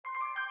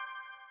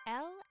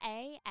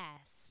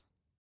LAS.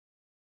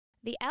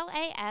 The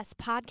LAS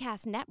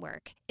Podcast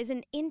Network is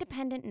an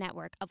independent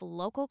network of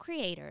local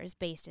creators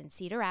based in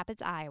Cedar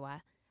Rapids,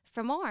 Iowa.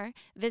 For more,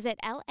 visit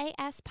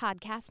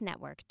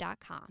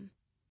laspodcastnetwork.com.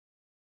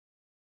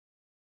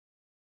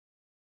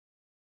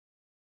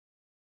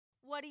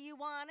 What do you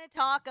want to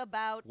talk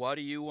about? What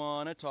do you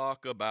want to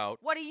talk about?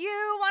 What do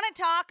you want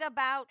to talk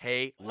about?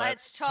 Hey, Let's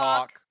let's talk.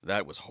 talk.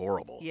 That was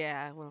horrible.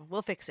 Yeah, well,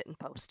 we'll fix it in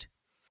post.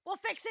 We'll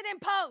fix it in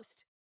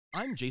post.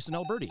 I'm Jason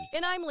Alberti.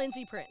 And I'm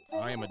Lindsay Prince.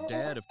 I am a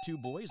dad of 2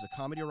 boys, a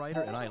comedy writer,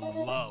 and I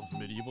love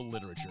medieval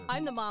literature.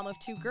 I'm the mom of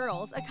 2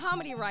 girls, a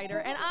comedy writer,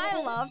 and I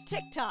love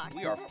TikTok.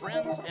 We are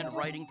friends and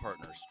writing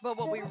partners. But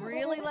what we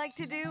really like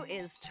to do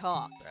is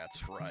talk.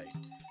 That's right.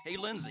 Hey,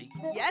 Lindsay,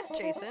 Yes,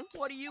 Jason.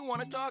 what do you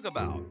want to talk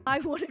about? I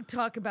want to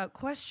talk about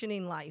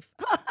questioning life.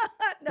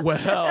 No.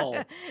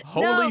 Well,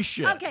 holy No,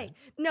 shit. Okay,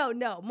 no.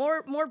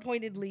 More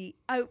pointedly,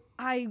 I've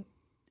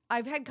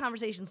had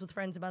conversations with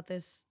friends about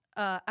this.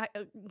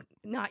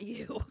 Not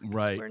you, 'cause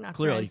Right. We're not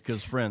Clearly, friends.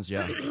 because friends,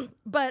 yeah.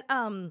 But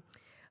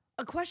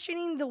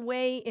questioning the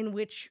way in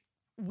which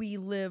we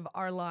live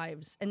our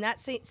lives, and that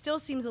still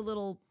seems a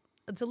little.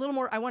 It's a little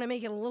more. I want to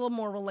make it a little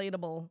more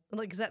relatable,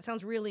 like, because that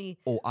sounds really.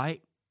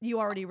 You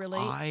already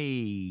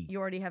relate. You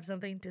already have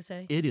something to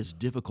say. It is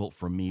difficult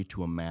for me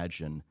to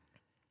imagine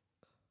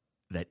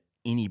that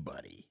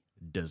anybody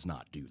does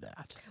not do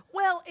that.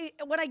 Well,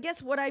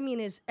 what I mean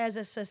is, as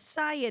a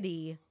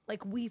society,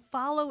 like, we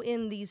follow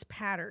in these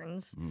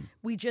patterns.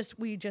 We just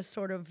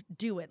sort of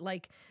do it.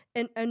 Like,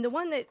 and the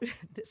one that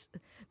this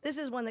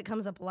is one that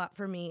comes up a lot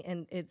for me,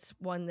 and it's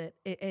one that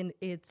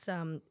it's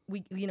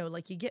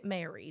like, you get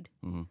married,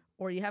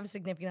 or you have a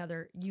significant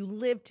other, you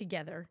live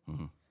together,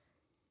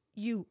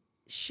 you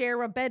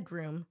share a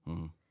bedroom,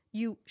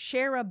 you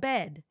share a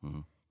bed,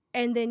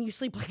 and then you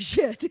sleep like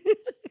shit.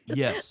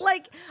 Yes.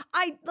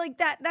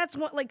 That's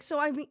what, like, so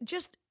I mean,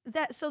 just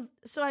that, so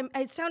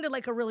it sounded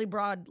like a really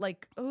broad,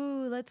 like,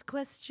 oh, let's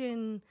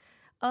question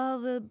all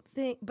the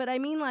thing, but I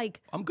mean,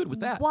 like, I'm good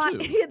with that, why,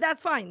 too. Yeah,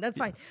 that's fine,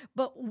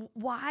 but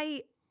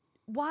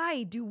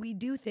why do we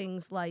do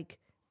things like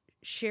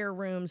share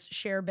rooms,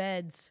 share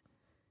beds,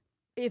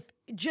 if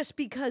just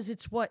because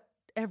it's what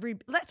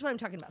that's what I'm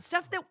talking about.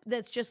 Stuff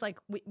that's just like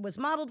was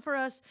modeled for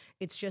us.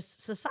 It's just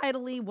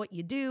societally what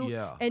you do,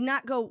 Yeah. and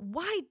not go,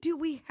 why do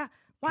we have,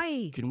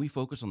 why? Can we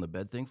focus on the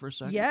bed thing for a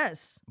second?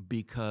 Yes.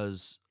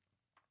 Because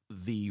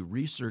the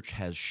research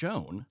has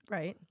shown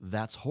Right.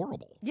 that's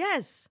horrible.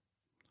 Yes.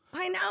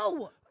 I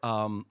know.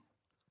 Um,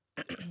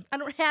 I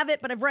don't have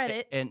it, but I've read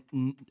it. And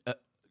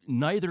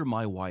neither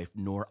my wife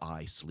nor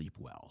I sleep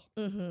well.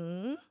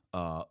 Mm-hmm.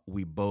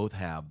 We both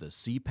have the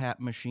CPAP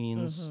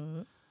machines,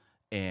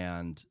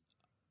 and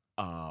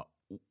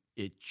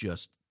it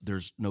just,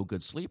 there's no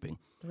good sleeping.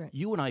 Right.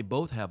 You and I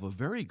both have a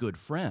very good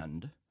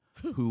friend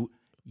who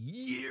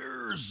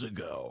years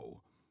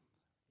ago,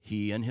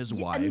 he and his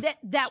wife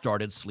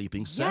started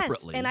sleeping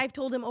separately. Yes, and I've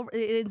told him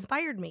it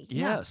inspired me.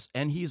 Yes,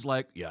 and he's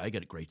like, yeah, I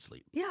get a great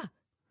sleep. Yeah.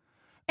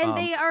 And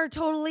they are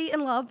totally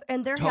in love,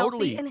 and they're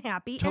healthy and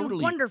happy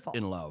and wonderful.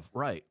 In love,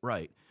 right.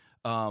 Right?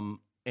 I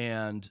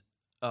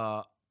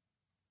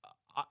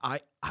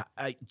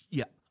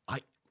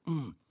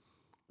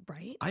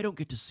don't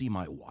get to see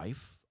my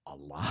wife a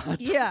lot.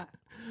 Yeah.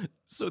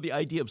 So the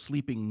idea of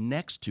sleeping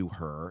next to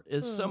her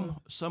is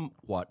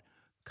somewhat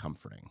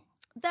comforting.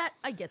 That,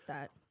 I get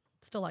that.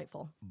 It's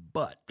delightful.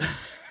 But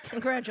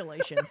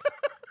Congratulations.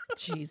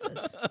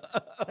 Jesus.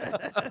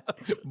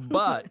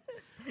 but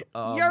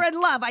You're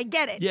in love. I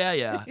get it.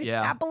 yeah.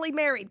 Happily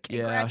married.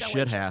 Yeah, Congratulations.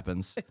 shit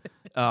happens.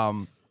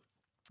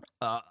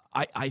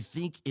 I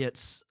think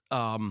it's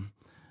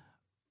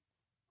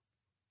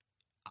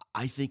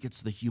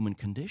the human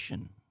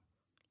condition.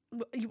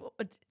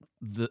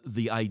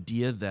 The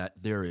idea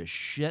that there is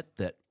shit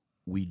that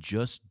we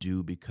just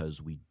do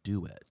because we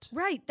do it.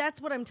 Right. That's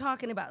what I'm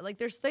talking about. Like,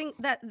 there's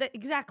that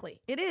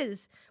exactly. It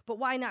is, but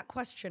why not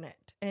question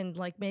it and,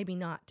 like, maybe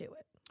not do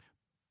it?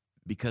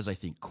 Because I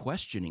think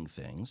questioning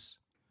things,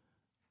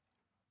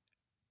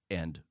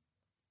 and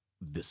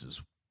this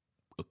is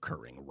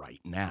occurring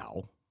right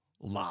now,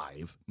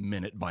 live,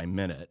 minute by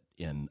minute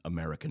in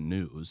American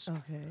news.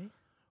 Okay.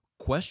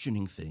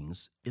 Questioning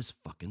things is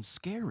fucking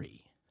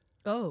scary.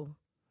 Oh.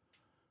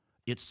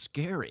 It's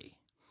scary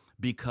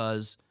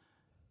because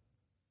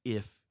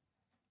if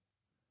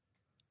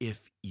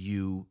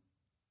you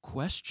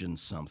question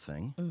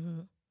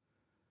something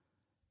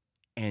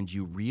and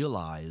you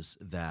realize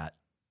that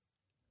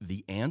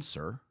the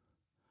answer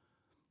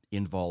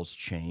involves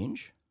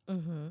change,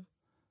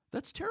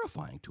 that's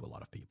terrifying to a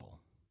lot of people.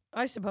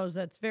 I suppose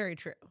that's very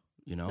true.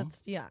 You know?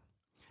 Yeah.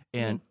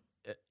 And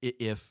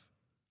if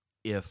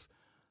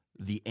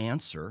the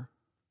answer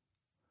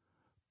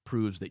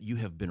proves that you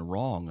have been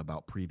wrong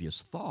about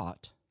previous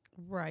thought,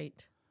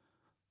 Right.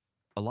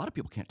 a lot of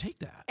people can't take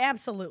that.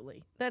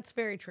 Absolutely. That's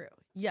very true.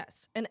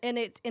 Yes. And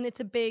it's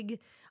a big,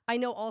 I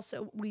know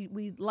also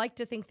we like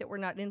to think that we're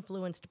not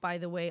influenced by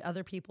the way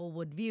other people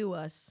would view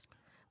us,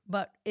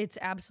 but it's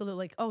absolutely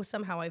like, oh,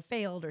 somehow I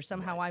failed, or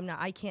somehow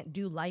I can't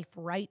do life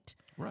right.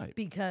 Right.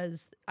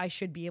 Because I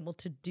should be able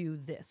to do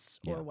this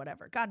or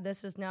whatever. God,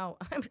 this is now,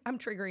 I'm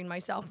triggering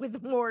myself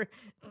with more.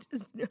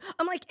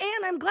 I'm like,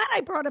 Anne, I'm glad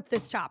I brought up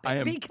this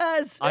topic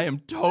because I am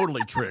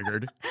totally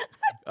triggered.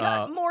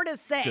 I've got more to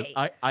say.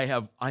 I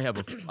have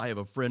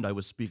a friend I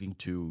was speaking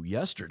to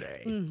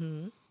yesterday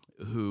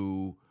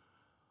who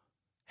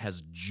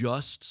has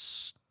just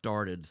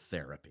started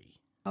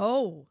therapy.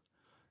 Oh,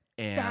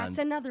 And that's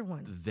another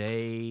one.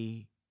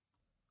 They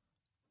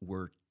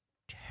were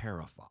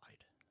terrified.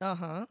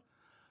 Uh-huh.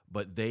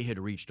 But they had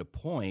reached a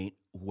point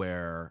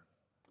where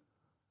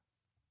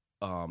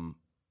the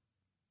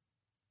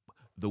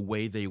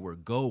way they were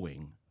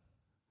going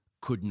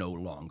could no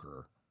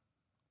longer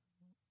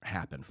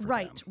happen for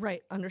them.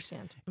 Right.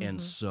 Understand.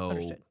 And so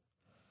Understood.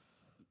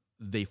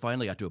 they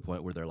finally got to a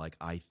point where they're like,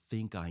 I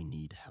think I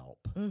need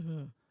help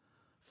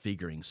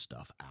figuring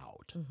stuff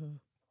out.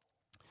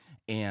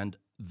 And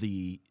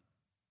the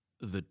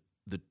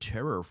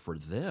terror for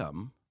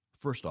them,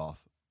 first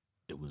off,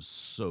 it was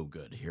so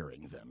good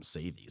hearing them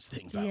say these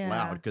things out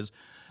loud, because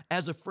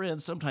as a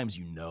friend, sometimes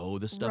you know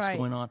this stuff's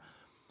going on.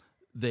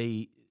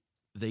 They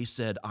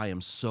said, I am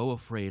so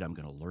afraid I'm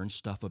going to learn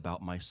stuff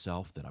about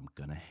myself that I'm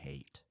going to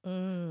hate.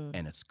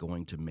 And it's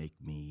going to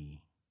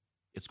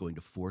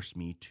force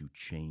me to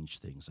change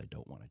things I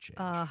don't want to change.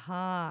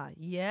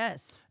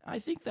 Yes. I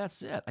think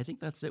that's it. I think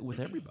that's it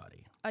with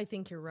everybody. I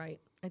think you're right.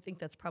 I think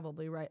that's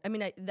probably right. I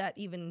mean, I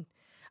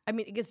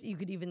guess you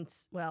could even,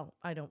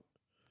 I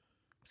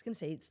was going to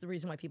say it's the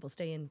reason why people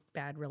stay in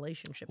bad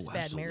relationships,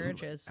 bad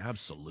marriages.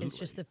 Absolutely. It's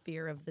just the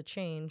fear of the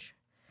change.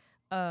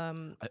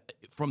 From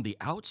the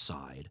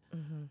outside,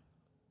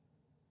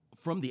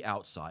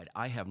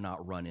 I have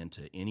not run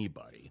into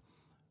anybody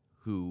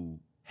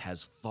who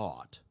has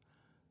thought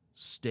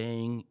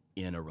staying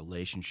in a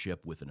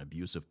relationship with an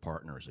abusive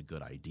partner is a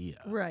good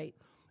idea. Right.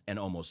 And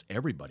almost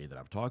everybody that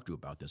I've talked to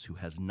about this who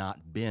has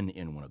not been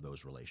in one of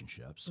those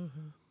relationships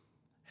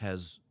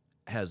has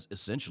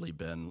essentially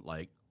been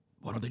like,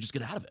 why don't they just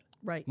get out of it?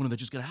 Right. Why don't they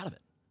just get out of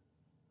it?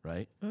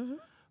 Right?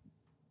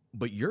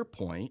 But your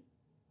point,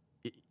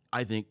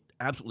 I think,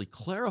 absolutely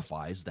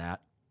clarifies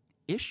that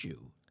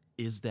issue,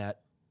 is that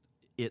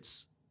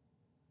it's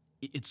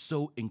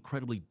so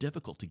incredibly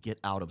difficult to get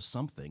out of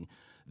something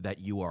that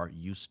you are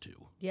used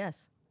to.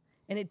 Yes.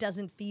 And it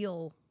doesn't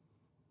feel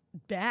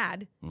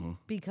bad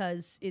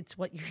because it's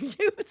what you're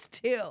used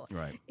to.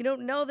 Right. You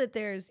don't know that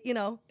there's,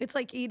 it's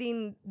like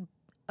eating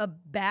a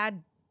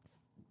bad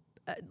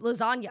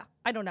lasagna.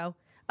 I don't know.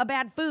 A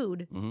bad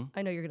food.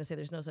 I know you're going to say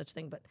there's no such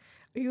thing, but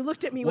you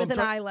looked at me with an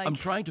eye like. I'm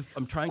trying to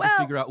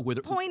figure out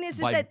whether. Point is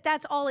that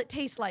that's all it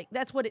tastes like.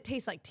 That's what it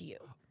tastes like to you.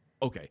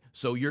 Okay,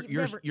 so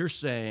you're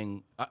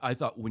saying. I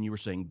thought when you were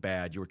saying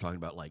bad, you were talking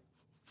about like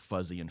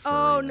fuzzy and furry.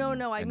 Oh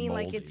no! I and mean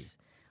moldy. like it's.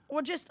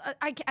 Well, just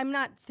I'm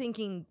not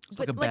thinking. It's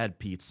like a bad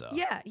pizza.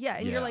 Yeah,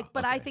 and you're like,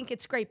 but I think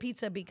it's great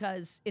pizza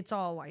because it's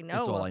all I know.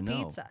 It's all of I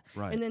know. Pizza.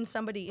 Right. And then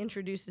somebody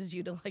introduces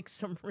you to like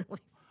some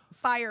really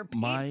fire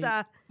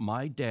pizza.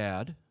 My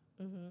dad,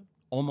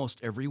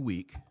 almost every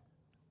week.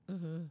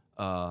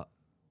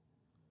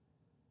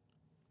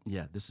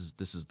 Yeah, this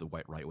is the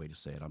right way to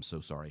say it. I'm so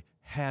sorry.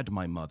 Had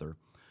my mother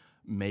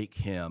make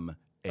him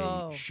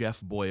a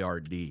Chef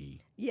Boyardee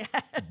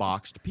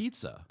boxed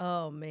pizza.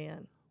 Oh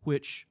man.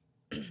 Which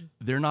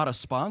they're not a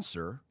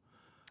sponsor.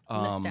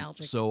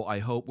 Nostalgic. So I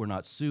hope we're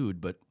not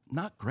sued, but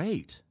not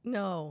great.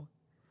 No.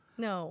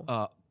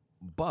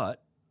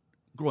 But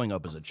growing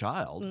up as a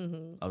child,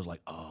 I was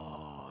like,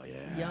 oh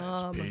yeah,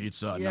 Yum. it's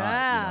pizza Yeah.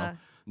 night.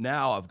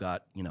 Now I've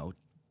got,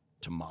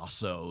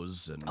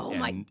 Tommaso's and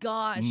my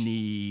gosh.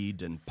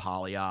 Need and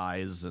Polly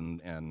Eyes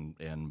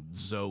and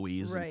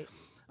Zoe's. Right.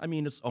 I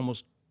mean,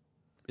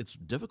 it's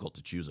difficult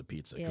to choose a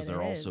pizza because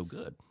they're all so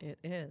good. It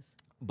is.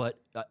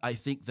 But I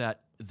think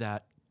that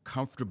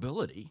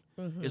comfortability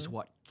is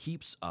what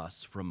keeps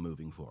us from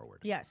moving forward.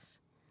 Yes.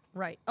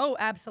 Right. Oh,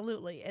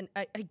 absolutely. And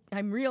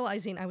I'm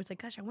realizing, I was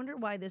like, gosh, I wonder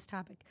why this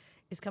topic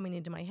is coming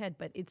into my head.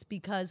 But it's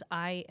because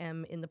I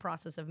am in the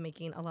process of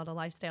making a lot of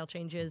lifestyle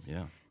changes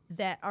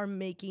that are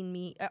making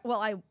me,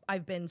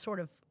 I've been sort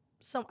of,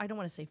 I don't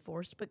want to say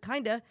forced, but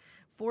kind of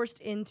forced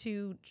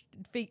into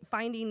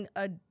finding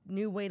a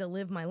new way to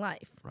live my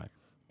life. Right.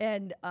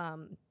 And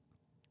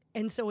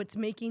so it's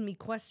making me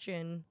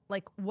question,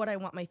 like, what I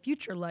want my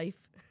future life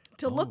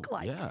to look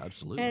like. Yeah,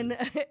 absolutely.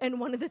 And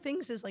one of the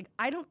things is, like,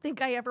 I don't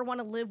think I ever want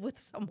to live with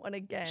someone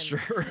again.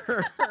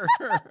 Sure.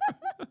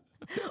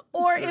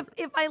 Or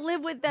if I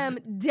live with them,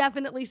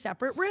 definitely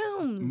separate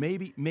rooms.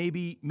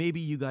 Maybe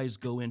you guys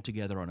go in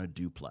together on a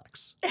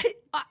duplex.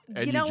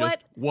 And you know just,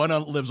 what?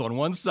 One lives on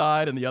one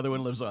side and the other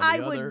one lives on the I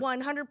other.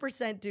 would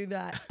 100% do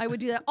that. I would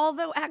do that.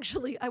 Although,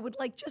 actually, I would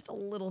like just a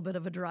little bit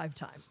of a drive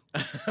time.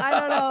 I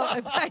don't know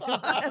if I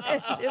want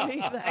it to be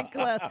that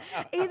close.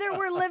 Either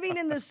we're living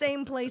in the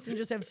same place and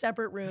just have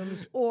separate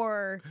rooms,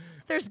 or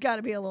there's got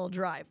to be a little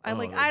drive. I'm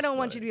like, I don't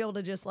want you to be able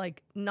to just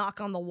like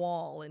knock on the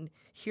wall and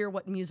hear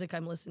what music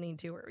I'm listening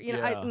to, or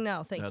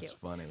no, thank you. That's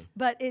funny.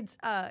 But it's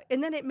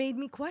and then it made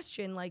me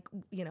question, like,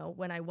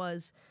 when I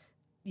was,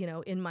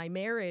 in my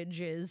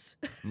marriages,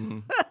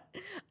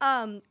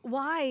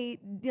 why,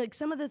 like,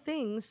 some of the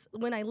things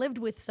when I lived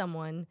with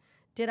someone,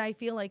 did I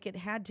feel like it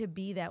had to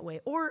be that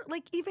way? Or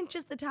like even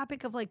just the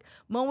topic of like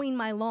mowing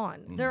my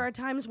lawn. There are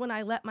times when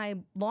I let my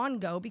lawn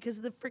go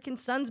because the freaking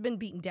sun's been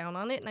beating down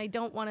on it and I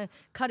don't want to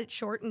cut it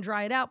short and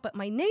dry it out, but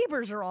my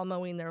neighbors are all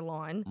mowing their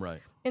lawn.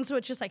 Right. And so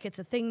it's just like, it's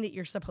a thing that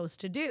you're supposed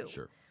to do.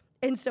 Sure.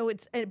 And so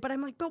but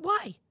I'm like, but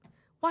why?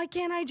 Why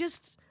can't I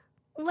just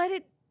let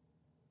it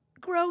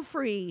grow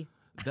free?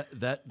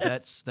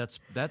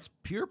 That's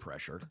peer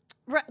pressure.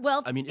 Right.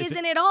 Well, I mean,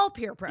 isn't it all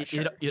peer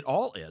pressure? It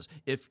all is.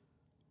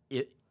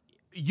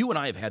 You and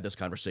I have had this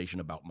conversation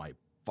about my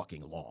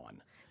fucking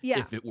lawn. Yeah.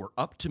 If it were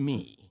up to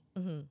me,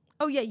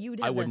 Oh yeah,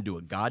 you'd. I wouldn't do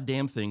a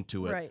goddamn thing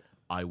to it. Right.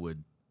 I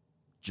would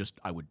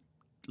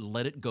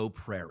let it go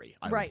prairie.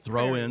 I Right, would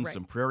throw prairie, in right.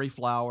 some prairie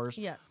flowers.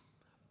 Yes.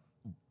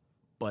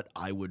 But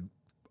I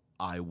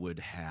would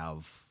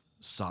have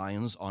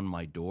signs on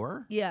my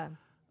door. Yeah.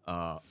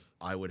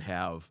 I would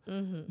have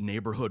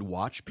neighborhood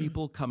watch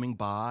people coming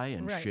by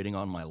and Right. shitting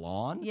on my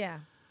lawn. Yeah.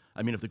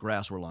 I mean, if the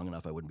grass were long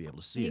enough, I wouldn't be able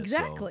to see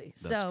Exactly. it.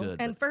 So that's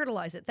good. And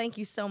fertilize it. Thank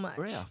you so much.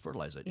 Yeah,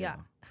 fertilize it. Yeah.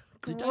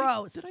 Gross.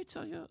 Gross. Did I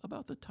tell you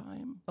about the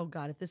time Oh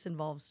God, if this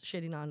involves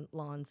shitting on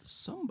lawns,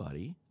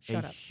 somebody,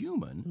 Shut a up.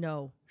 human,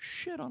 no.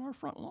 shit on our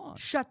front lawn?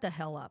 Shut the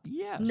hell up.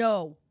 Yes.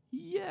 No.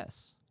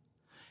 Yes.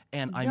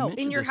 And I No. mentioned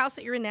In your this- house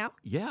that you're in now?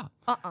 Yeah.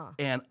 Uh-uh.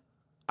 And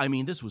I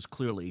mean, this was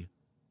clearly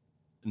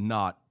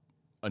not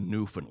a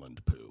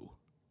Newfoundland poo.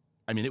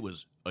 I mean, it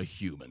was a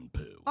human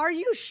poo. Are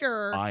you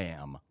sure? I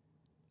am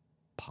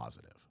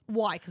positive.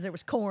 Why? Because there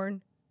was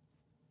corn?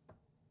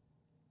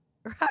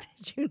 Or how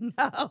did you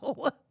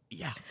know?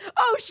 Yeah.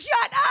 Oh,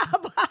 shut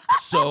up!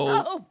 So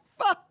Oh,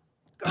 fuck.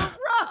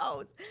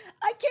 Gross.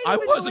 I can't I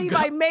even wasn't believe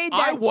gonna, I made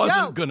that I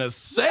wasn't joke. gonna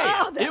say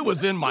Oh, it. that's It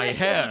was in my freaking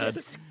head. And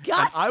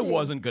disgusting. I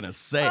wasn't gonna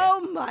say it. Oh,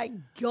 my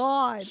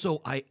God.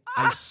 So I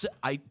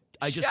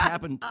just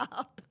happened.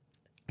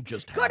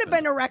 Just Could have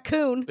been a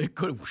raccoon. It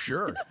could have,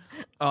 sure.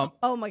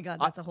 Oh, my God.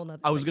 That's a whole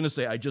nother I was thing. going to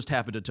say, I just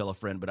happened to tell a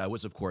friend, but I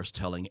was, of course,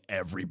 telling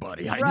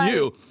everybody I Right.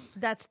 knew.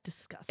 That's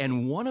disgusting.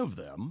 And one of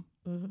them,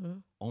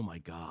 oh my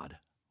God.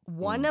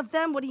 One of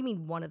them? What do you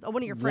mean one of them?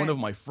 One of your friends? One of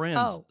my friends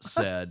Oh.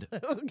 said,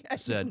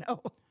 Okay.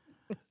 No.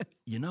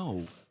 you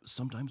know,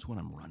 sometimes when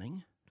I'm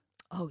running,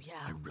 Oh, yeah.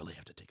 I really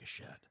have to take a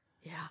shit.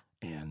 Yeah.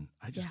 And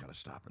I just Yeah. got to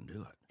stop and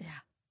do it. Yeah.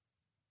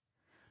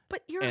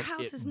 But your And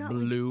house it is not like...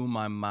 blew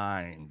my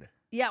mind.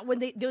 Yeah,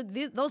 when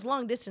those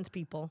long distance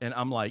people. And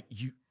I'm like,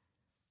 you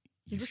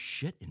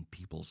shit in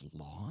people's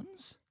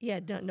lawns? Yeah,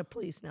 no,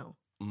 please, no.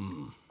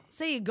 Mm.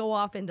 Say you go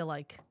off into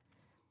like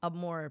a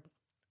more,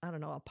 I don't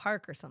know, a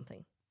park or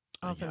something.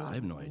 Off in Yeah, the I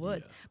have no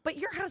woods. idea. But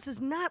your house is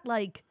not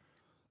like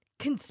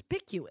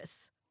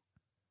conspicuous.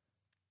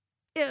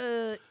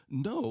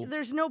 No.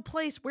 There's no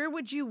place. Where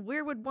would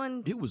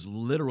one? It was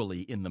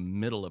literally in the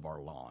middle of our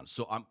lawn.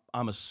 So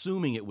I'm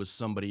assuming it was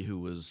somebody who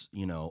was,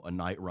 a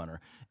night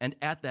runner. And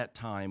at that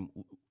time,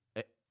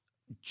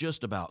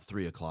 just about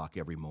 3:00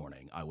 every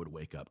morning, I would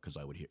wake up because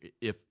I would hear,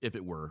 if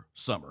it were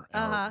summer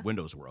and our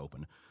windows were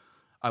open,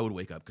 I would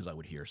wake up because I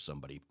would hear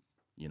somebody,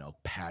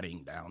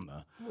 patting down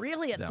the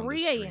Really, at down the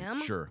 3 street. a.m.?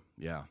 Sure,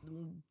 yeah,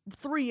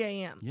 3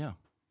 a.m. yeah.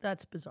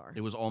 That's bizarre.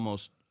 It was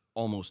almost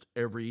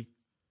every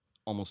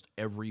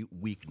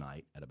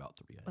weeknight at about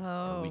 3 a.m.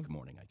 Or week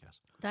morning, I guess.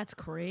 That's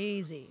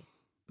crazy.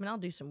 I mean, I'll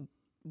do some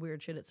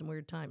weird shit at some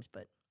weird times,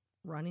 but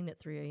running at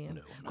 3 a.m.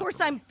 No, Of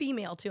course, I'm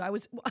female too.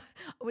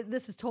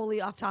 This is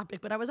totally off topic,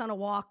 but I was on a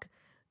walk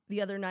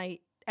the other night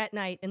at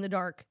night in the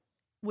dark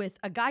with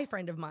a guy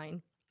friend of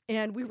mine,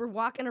 and we were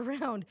walking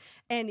around,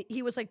 and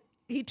he was like,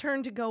 he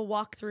turned to go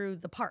walk through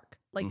the park,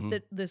 like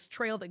this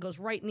trail that goes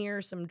right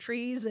near some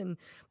trees, and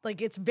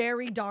like it's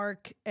very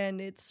dark, and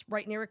it's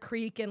right near a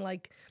creek, and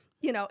like,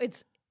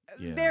 it's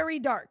very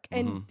dark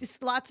and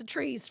just lots of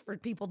trees for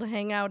people to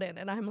hang out in.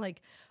 And I'm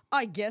like,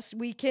 I guess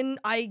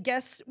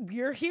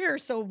you're here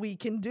so we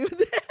can do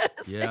this.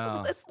 Yeah.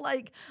 It was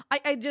like,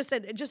 I just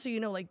said, just so you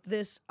know, like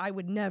this, I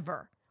would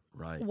never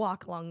Right.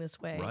 walk along this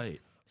way.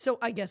 Right. So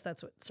I guess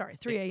that's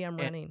 3 a.m.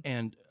 running.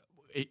 And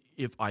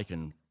if I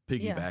can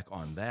piggyback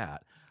on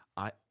that,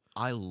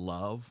 I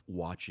love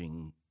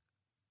watching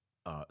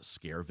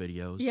scare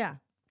videos. Yeah.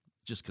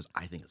 Just because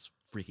I think it's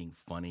freaking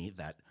funny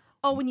that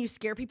Oh, when you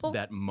scare people?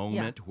 that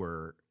moment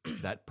where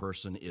that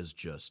person is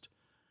just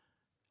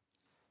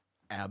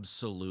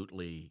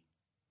absolutely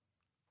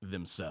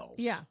themselves.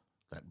 Yeah.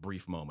 That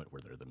brief moment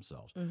where they're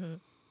themselves. Mm-hmm.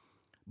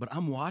 But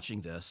I'm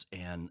watching this,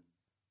 and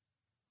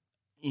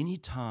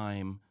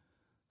anytime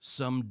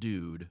some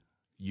dude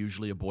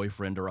usually a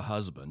boyfriend or a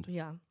husband,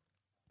 Yeah.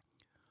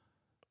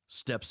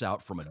 steps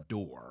out from a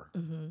door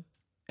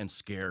and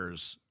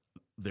scares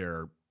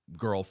their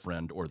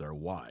girlfriend or their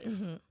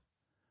wife,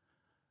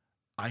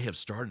 I have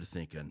started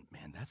thinking,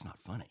 man, that's not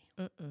funny.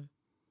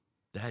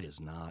 That's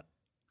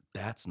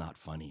not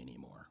funny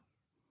anymore.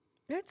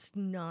 It's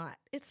not.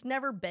 It's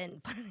never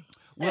been funny.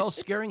 Well,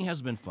 scaring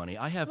has been funny.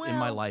 I have in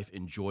my Well- life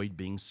enjoyed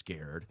being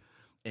scared,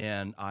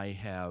 and I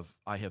have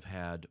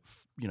had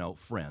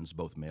friends,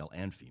 both male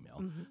and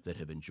female, that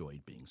have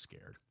enjoyed being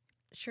scared.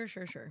 Sure.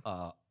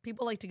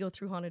 People like to go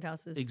through haunted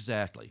houses.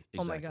 Exactly.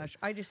 Oh my gosh,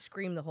 I just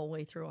scream the whole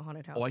way through a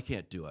haunted house. Oh, I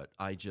can't do it.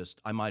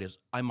 I might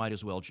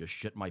as well just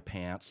shit my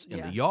pants in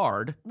Yeah. the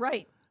yard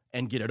Right.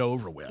 and get it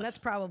over with. And that's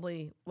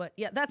probably what.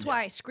 Yeah, that's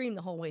why I scream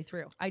the whole way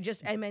through.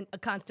 I'm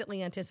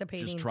constantly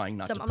anticipating. Just trying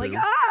not to I'm like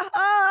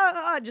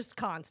poo. just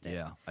constant.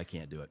 Yeah, I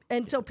can't do it.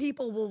 And so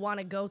people will want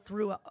to go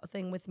through a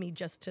thing with me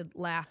just to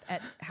laugh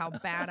at how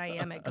bad I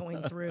am at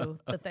going through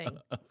the thing.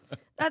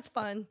 That's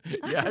fun.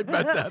 Yeah, I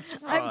bet that's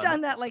fun. I've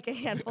done that like a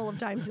handful of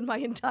times in my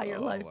entire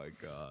life. Oh my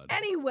God.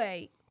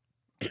 Anyway,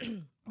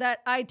 that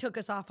I took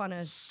us off on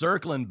a.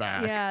 Circling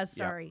back. Yeah,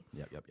 sorry.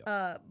 Yep.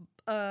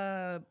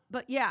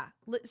 But yeah,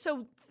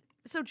 so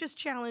just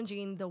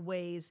challenging the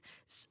ways,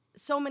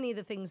 so many of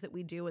the things that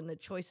we do and the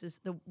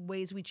choices, the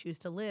ways we choose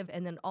to live,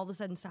 and then all of a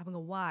sudden stop and go,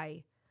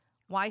 why?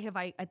 Why have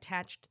I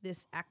attached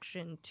this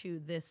action to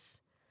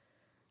this,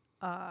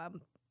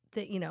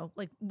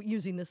 like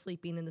using the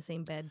sleeping in the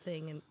same bed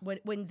thing? And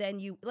when then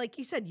you, like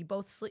you said, you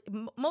both sleep,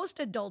 most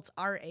adults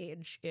our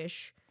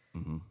age-ish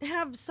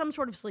have some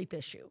sort of sleep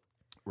issue.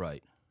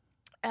 Right.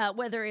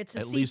 Whether it's a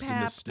At CPAP least in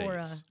the or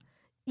a... States.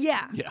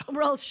 Yeah. Yeah.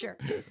 Well, sure.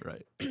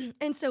 Right.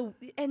 And so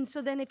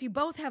then if you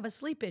both have a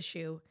sleep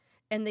issue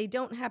and they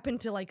don't happen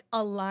to like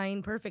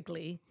align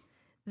perfectly,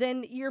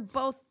 then you're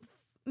both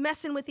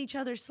messing with each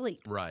other's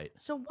sleep. Right.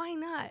 So why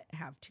not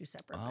have two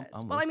separate beds?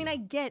 I'm Well, I with mean, you. I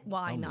get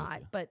why I'm with not,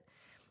 you. but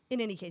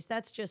in any case,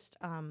 that's just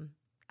I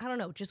don't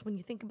know, just when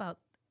you think about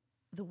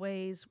the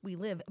ways we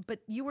live. But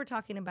you were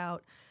talking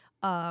about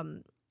now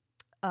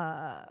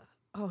I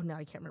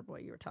can't remember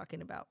what you were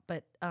talking about,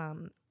 but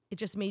it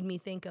just made me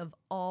think of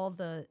all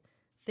the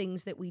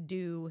things that we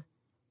do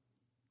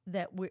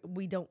that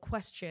we don't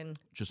question.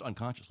 Just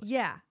unconsciously.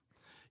 Yeah.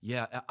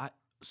 Yeah.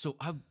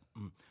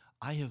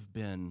 I have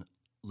been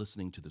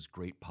listening to this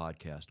great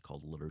podcast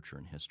called Literature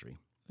and History,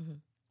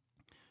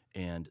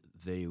 and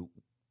they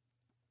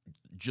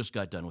just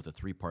got done with a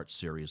 3-part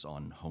series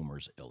on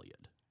Homer's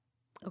Iliad.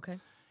 Okay.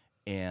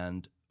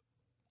 And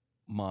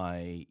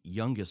my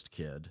youngest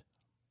kid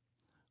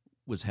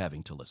was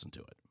having to listen to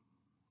it.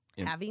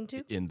 Having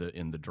to? in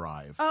the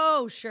drive.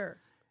 Oh, sure.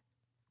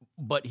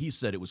 But he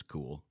said it was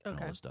cool and all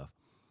Okay. this stuff.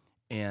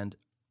 And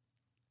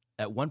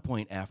at one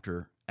point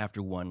after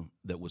one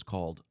that was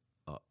called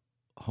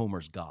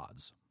Homer's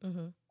Gods,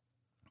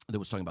 that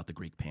was talking about the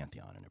Greek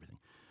pantheon and everything,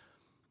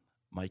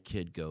 my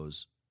kid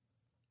goes,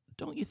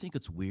 "Don't you think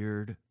it's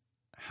weird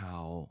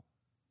how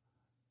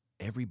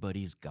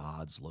everybody's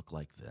gods look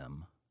like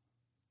them?"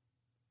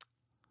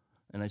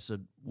 And I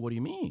said, "What do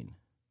you mean?"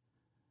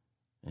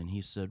 And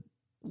he said,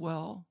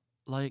 "Well,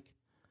 like,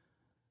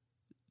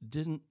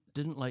 didn't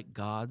like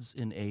gods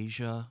in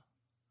Asia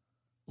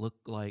look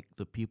like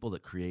the people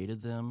that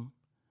created them?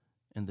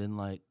 And then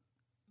like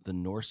the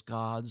Norse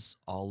gods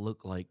all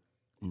look like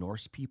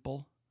Norse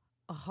people?"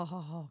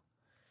 Oh.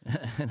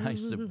 And I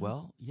said,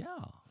 "Well,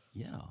 yeah,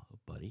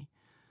 buddy."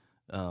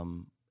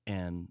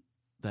 And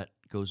that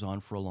goes on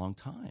for a long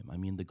time. I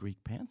mean, the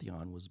Greek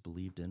pantheon was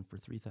believed in for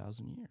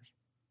 3,000 years,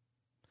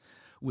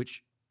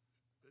 which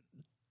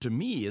to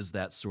me is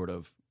that sort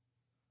of,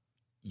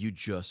 you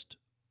just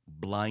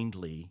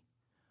blindly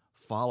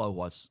follow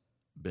what's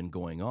been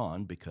going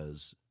on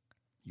because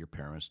your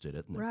parents did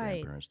it and their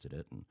Right. grandparents did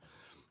it,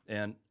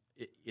 and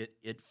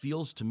it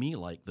feels to me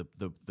like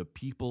the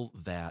people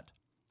that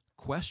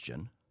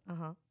question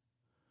Uh-huh.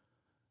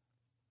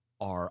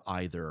 are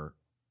either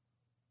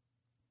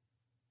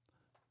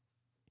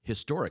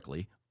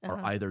historically are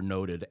either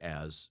noted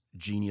as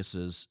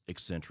geniuses,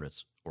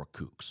 eccentrics, or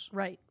kooks.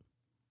 Right.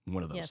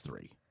 One of those Yes.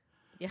 three.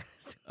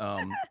 Yes.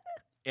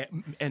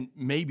 And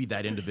maybe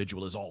that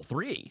individual is all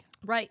three,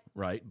 Right.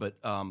 right? But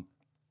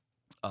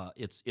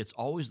it's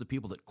always the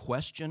people that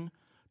question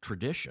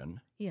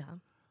tradition Yeah.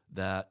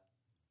 that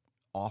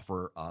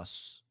offer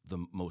us the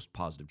most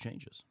positive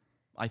changes,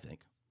 I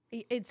think.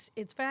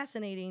 It's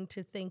fascinating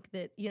to think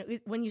that,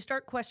 when you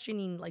start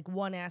questioning like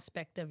one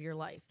aspect of your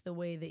life, the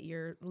way that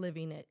you're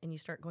living it, and you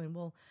start going,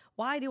 well,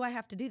 why do I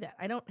have to do that?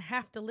 I don't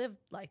have to live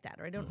like that,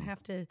 or I don't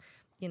have to,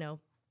 to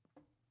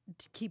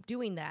keep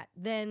doing that.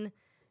 Then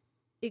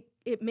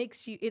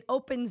it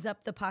opens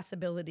up the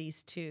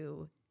possibilities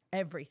to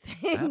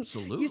everything.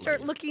 Absolutely. You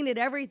start looking at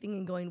everything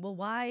and going, well,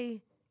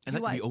 why? And that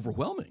do can I, be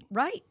overwhelming.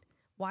 Right.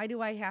 Why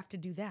do I have to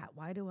do that?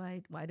 Why do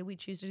we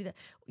choose to do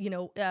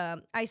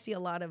that? I see a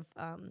lot of,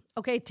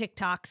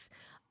 TikToks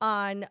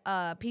on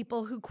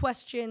people who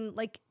question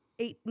like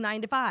 8,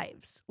 9 to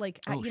 5s, like,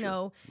 Oh,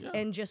 sure. Yeah.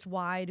 and just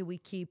why do we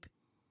keep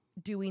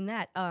doing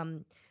that?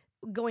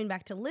 going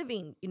back to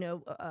living, a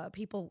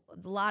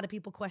lot of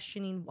people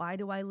questioning, why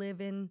do I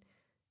live in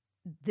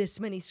this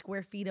many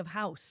square feet of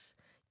house?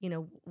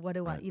 What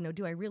do I,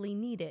 do I really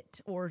need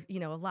it? Or,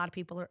 a lot of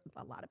people.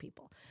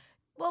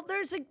 Well,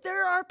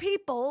 there are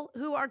people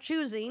who are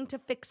choosing to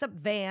fix up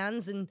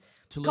vans and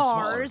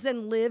cars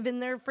and live in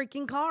their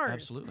freaking cars.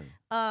 Absolutely.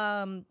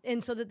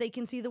 And so that they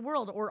can see the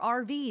world. Or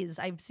RVs.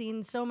 I've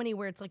seen so many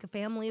where it's like a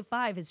family of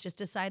 5 has just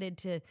decided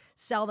to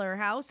sell their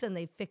house and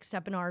they fixed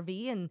up an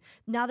RV and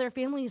now their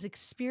family is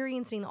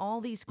experiencing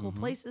all these cool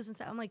places and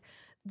stuff. I'm like,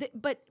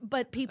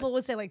 but people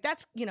would say like,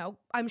 that's,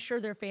 I'm sure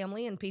their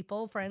family and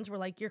friends were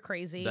like, you're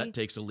crazy. That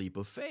takes a leap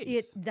of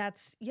faith.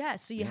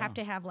 So you have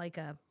to have like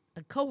a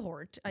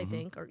cohort, I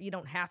think, or you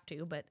don't have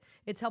to, but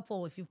it's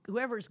helpful if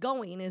whoever's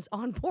going is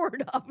on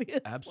board,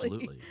 obviously.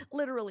 Absolutely.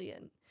 Literally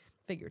and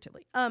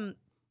figuratively.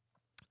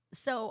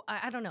 So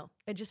I don't know.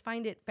 I just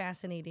find it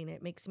fascinating.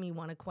 It makes me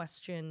want to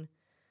question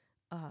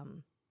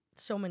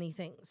so many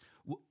things.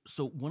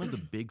 So one of the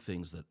big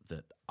things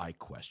that I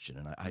question,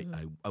 and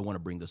I want to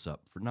bring this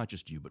up for not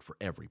just you, but for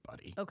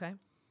everybody, Okay.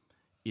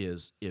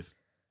 is if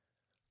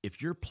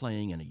you're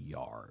playing in a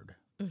yard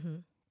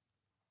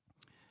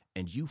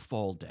and you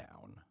fall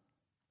down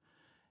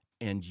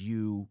and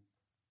you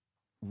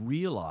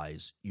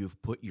realize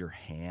you've put your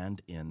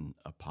hand in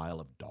a pile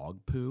of dog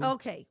poo.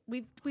 Okay.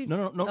 We've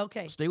No.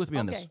 Okay. Stay with me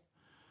on this. Okay.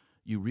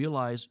 You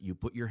realize you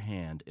put your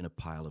hand in a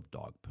pile of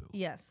dog poo.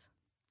 Yes.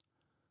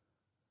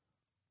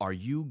 Are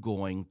you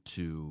going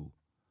to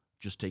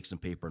just take some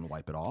paper and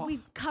wipe it off?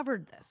 We've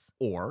covered this.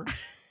 Or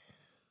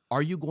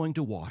are you going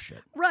to wash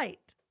it? Right.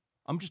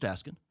 I'm just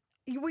asking.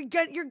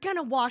 You're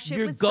gonna wash it.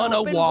 You're with gonna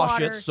soap and wash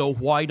water. it, so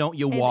why don't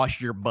you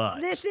wash your butt?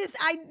 This is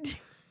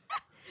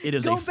It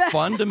is Go a back.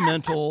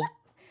 fundamental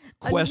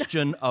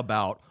question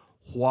about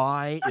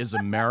why is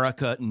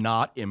America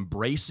not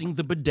embracing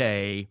the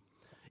bidet?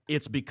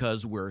 It's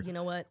because we're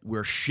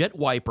we're shit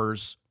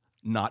wipers,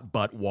 not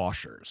butt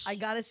washers. I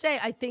gotta say,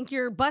 I think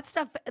the butt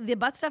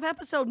stuff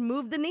episode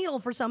moved the needle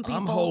for some people.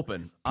 I'm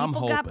hoping.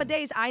 People got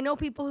bidets. I know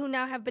people who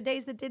now have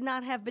bidets that did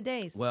not have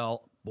bidets.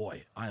 Well,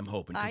 boy, I'm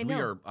hoping I because know.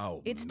 we are.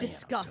 Oh, It's man,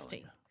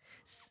 disgusting.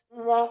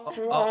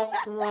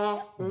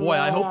 Boy,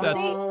 I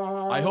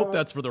hope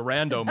that's for the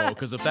randomo,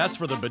 because if that's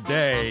for the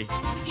bidet,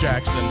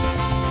 Jackson,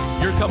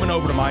 you're coming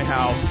over to my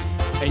house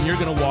and you're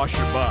gonna wash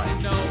your butt.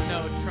 No,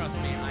 trust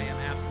me, I am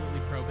absolutely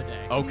pro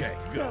bidet. Okay,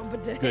 Pro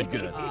bidet.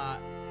 good.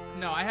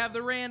 No, I have the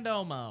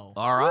randomo.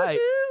 All right,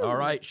 Woohoo! all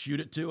right, shoot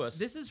it to us.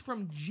 This is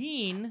from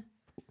Gene.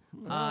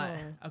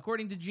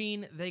 According to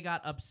Gene, they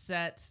got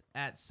upset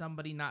at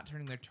somebody not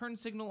turning their turn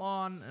signal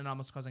on and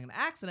almost causing an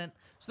accident.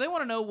 So they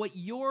want to know what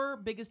your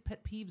biggest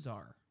pet peeves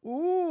are.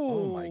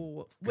 Ooh.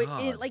 my Wait,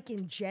 God. like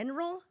in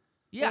general?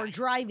 Yeah. Or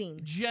driving?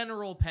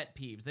 General pet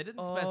peeves. They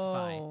didn't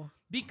specify. Oh.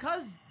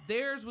 Because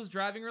theirs was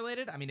driving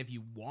related. I mean, if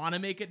you want to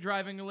make it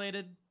driving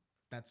related,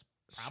 that's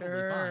probably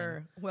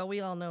Sure. fine. Well,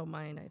 we all know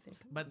mine, I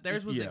think. But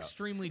theirs was Yeah.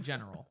 extremely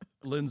general.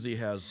 Lindsay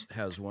has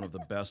one of the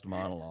best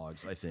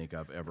monologues I think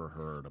I've ever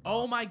heard about.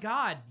 Oh my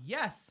God!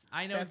 Yes,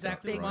 I know That's a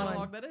exactly big what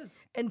monologue one. that is.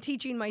 And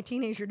teaching my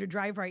teenager to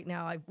drive right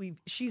now,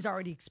 she's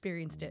already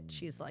experienced it.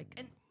 She's like,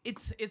 And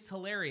it's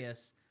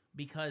hilarious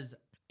because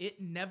it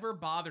never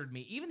bothered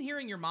me. Even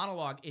hearing your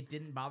monologue, it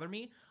didn't bother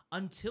me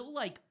until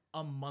like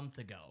a month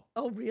ago.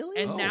 oh,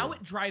 really? And now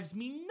it drives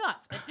me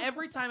nuts. And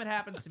every time it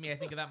happens to me, I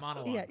think of that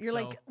monologue. Yeah, you're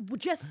So, like,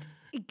 just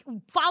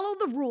follow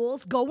the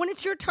rules. Go when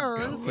it's your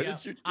turn. When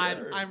it's your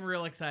turn. I'm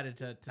real excited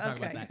to talk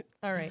about that.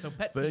 All right. So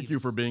pet Thank you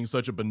peeves. for being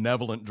such a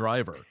benevolent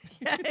driver.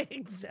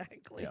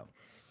 Exactly. Yeah.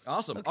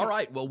 Awesome. All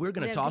right. Well, we're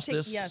going to Yeah, toss take-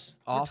 this yes,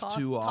 we're off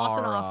tossing to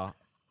off.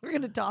 We're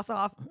going to toss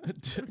off.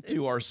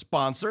 to our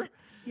sponsor.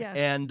 Yes.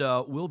 And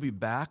we'll be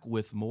back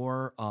with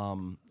more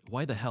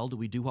why the hell do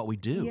we do what we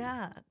do?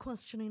 Yeah.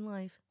 Questioning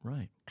life.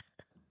 Right.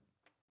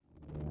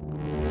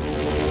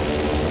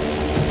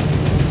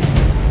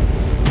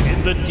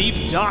 In the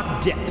deep,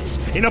 dark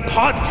depths, in a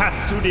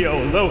podcast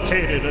studio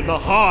located in the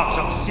heart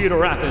of Cedar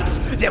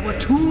Rapids, there were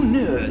two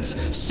nerds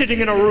sitting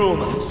in a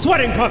room,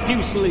 sweating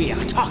profusely,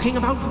 talking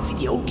about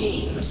video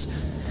games.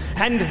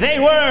 And they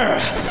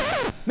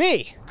were...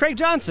 Me, Craig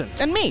Johnson.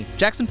 And me,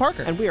 Jackson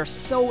Parker. And we are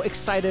so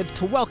excited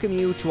to welcome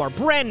you to our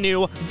brand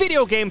new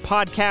video game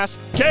podcast,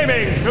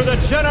 Gaming Through the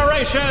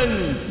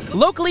Generations!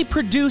 Locally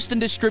produced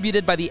and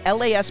distributed by the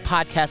LAS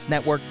Podcast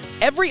Network,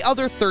 every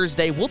other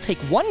Thursday we'll take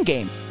one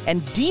game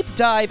and deep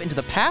dive into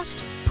the past,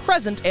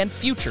 present, and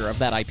future of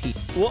that IP.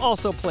 We'll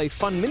also play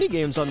fun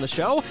mini-games on the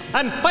show.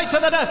 And fight to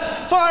the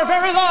death for our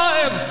very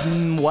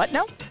lives! What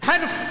now?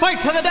 And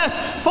fight to the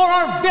death for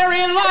our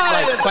very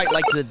lives! Fight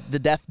like the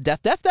death?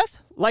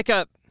 Like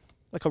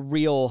a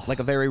real... Like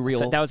a very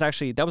real...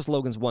 That was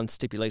Logan's one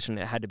stipulation.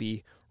 It had to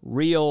be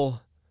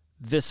real,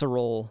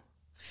 visceral,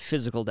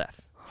 physical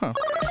death.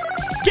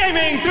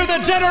 Gaming through the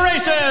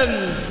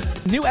generations!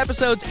 New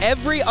episodes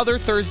every other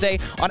Thursday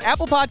on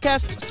Apple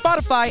Podcasts,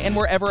 Spotify, and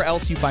wherever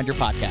else you find your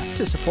podcasts.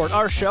 To support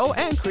our show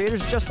and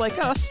creators just like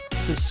us,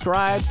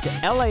 subscribe to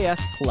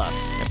LAS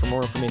Plus. And for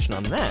more information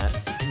on that,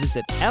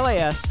 visit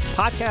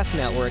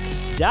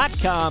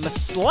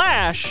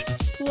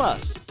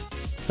laspodcastnetwork.com/plus.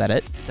 Is that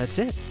it? That's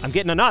it. I'm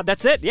getting a nod.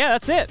 That's it. Yeah,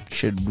 that's it.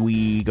 Should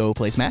we go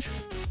play Smash?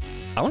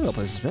 I want to go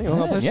play Smash. You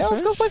want to go play Yeah, Smash?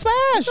 let's go play Smash!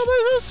 Let's go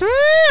play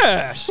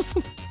Smash!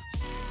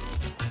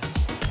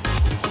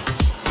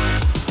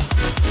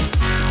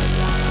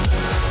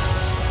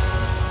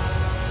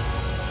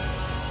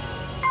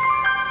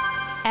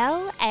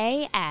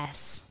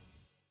 LAS.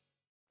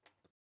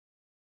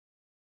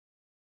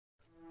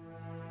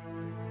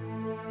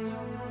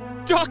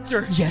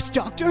 Doctor! Yes,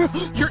 Doctor?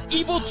 Your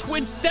evil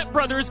twin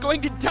stepbrother is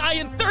going to die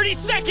in 30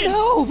 seconds!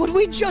 No, but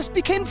we just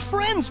became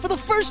friends for the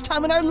first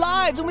time in our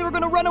lives, and we were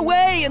going to run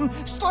away and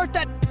start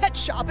that pet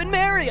shop in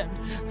Marion.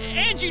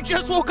 And you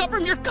just woke up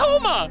from your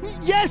coma!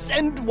 Yes,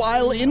 and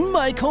while in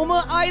my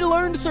coma, I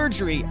learned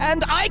surgery,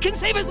 and I can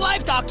save his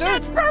life, Doctor!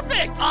 That's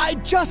perfect! I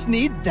just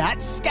need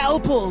that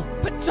scalpel.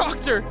 But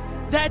Doctor,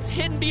 that's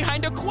hidden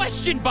behind a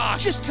question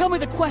box! Just tell me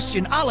the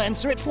question, I'll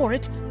answer it for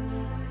it.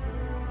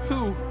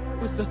 Who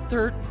was the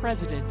third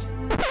president?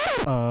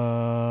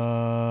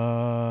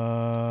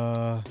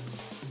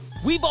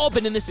 We've all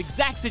been in this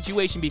exact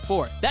situation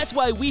before. That's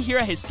why we here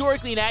at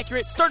Historically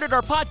Inaccurate started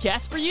our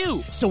podcast for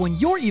you. So when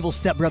your evil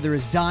stepbrother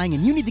is dying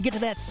and you need to get to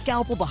that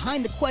scalpel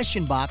behind the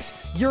question box,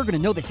 you're going to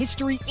know the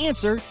history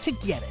answer to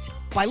get it.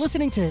 By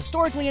listening to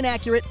Historically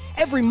Inaccurate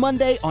every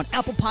Monday on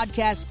Apple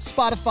Podcasts,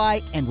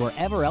 Spotify, and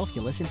wherever else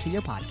you listen to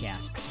your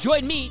podcasts.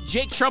 Join me,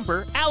 Jake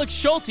Trumper, Alex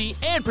Schulte,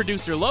 and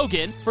producer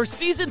Logan for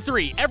Season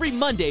 3 every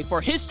Monday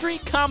for history,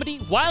 comedy,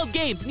 wild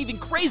games, and even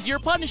crazier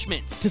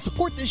punishments. To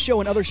support this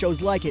show and other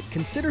shows like it,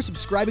 consider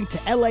subscribing to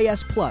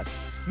LAS Plus.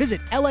 Visit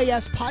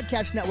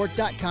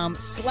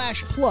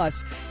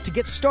laspodcastnetwork.com/plus to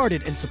get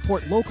started and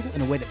support local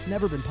in a way that's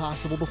never been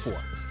possible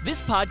before. This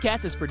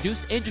podcast is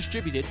produced and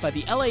distributed by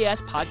the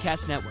LAS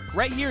Podcast Network,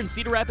 right here in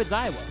Cedar Rapids,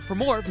 Iowa. For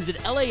more, visit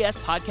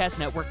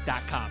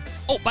laspodcastnetwork.com.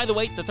 Oh, by the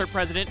way, the third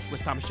president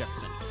was Thomas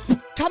Jefferson.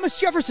 Thomas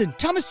Jefferson!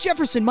 Thomas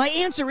Jefferson! My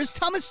answer is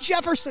Thomas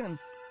Jefferson!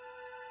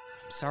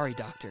 I'm sorry,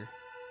 Doctor.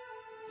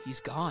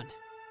 He's gone.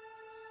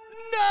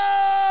 No!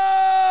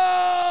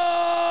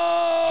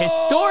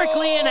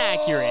 Historically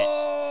Inaccurate,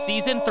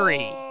 Season 3.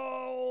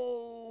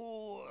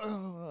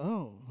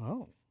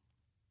 Oh.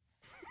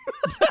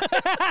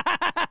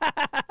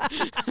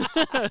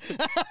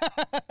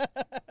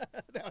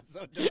 That was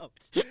so dumb.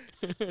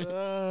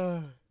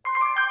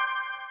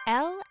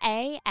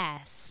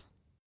 LAS.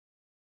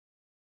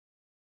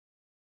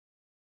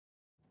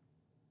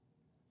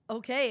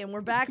 Okay, and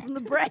we're back from the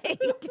break.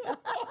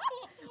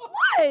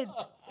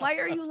 What? Why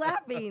are you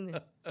laughing?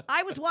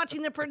 I was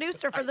watching the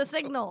producer for the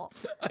signal.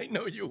 I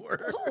know you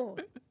were. Oh.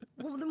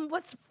 Well, then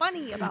what's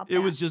funny about that? It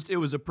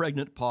was a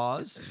pregnant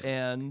pause,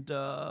 and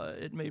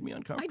it made me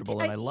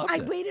uncomfortable, and I loved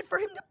it. I waited for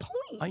him to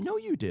point. I know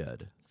you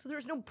did. So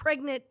there's no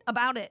pregnant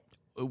about it.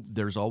 Oh,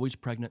 there's always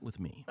pregnant with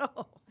me.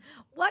 Oh,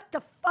 what the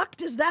fuck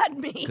does that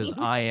mean? Because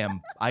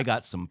I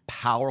got some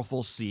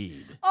powerful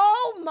seed.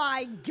 Oh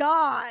my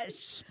gosh.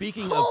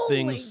 Speaking Holy of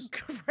things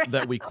crap.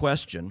 that we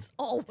question. It's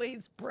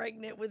always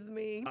pregnant with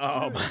me.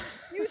 Oh.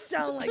 You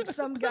sound like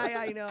some guy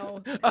I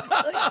know.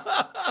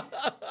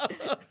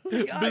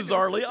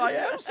 Bizarrely, I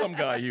am some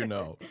guy you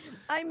know.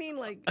 I mean,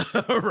 like,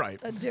 right.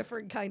 a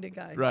different kind of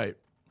guy. Right.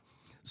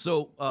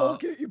 So, I'll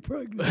get you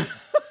pregnant.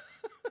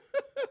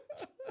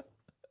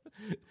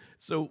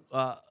 So,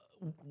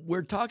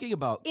 we're talking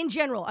about... In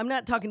general, I'm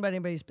not talking about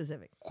anybody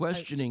specific.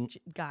 Questioning...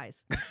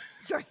 Guys.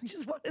 Sorry, I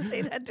just want to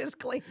say that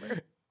disclaimer.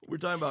 We're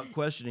talking about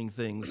questioning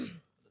things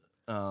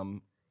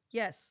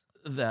Yes.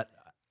 that,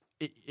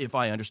 if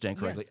I understand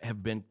correctly, Yes.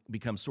 have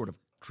become sort of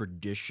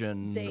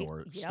tradition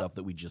or Yep. stuff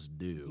that we just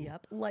do.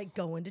 Yep, like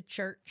going to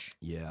church.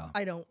 Yeah.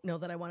 I don't know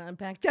that I want to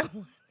unpack that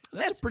one.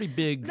 That's a pretty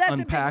big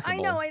That's unpackable. I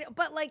know,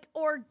 but like,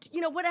 or,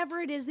 whatever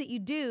it is that you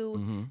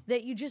do,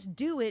 that you just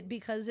do it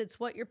because it's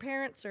what your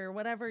parents or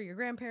whatever, your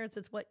grandparents,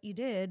 it's what you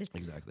did.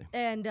 Exactly.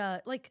 And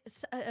at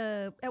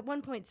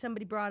one point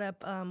somebody brought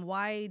up,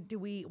 why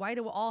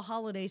do all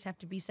holidays have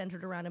to be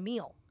centered around a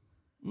meal?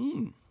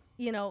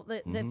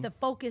 The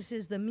focus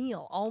is the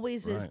meal,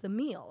 always is the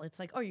meal. It's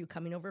like, oh, are you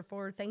coming over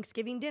for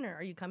Thanksgiving dinner?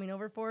 Are you coming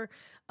over for,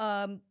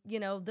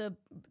 the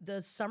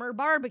summer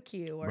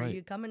barbecue? Or are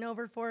you coming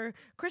over for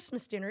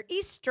Christmas dinner,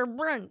 Easter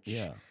brunch?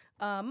 Yeah.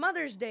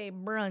 Mother's Day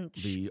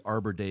brunch. The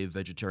Arbor Day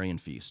vegetarian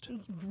feast.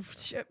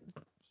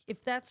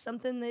 If that's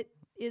something that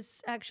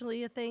is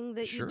actually a thing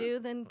that you do,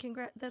 then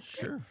that's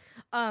sure.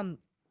 Good.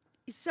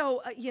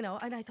 So,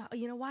 and I thought,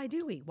 why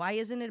do we? Why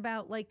isn't it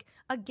about like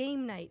a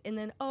game night? And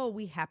then,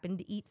 we happen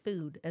to eat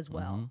food as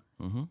well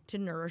to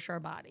nourish our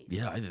bodies.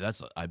 Yeah,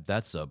 that's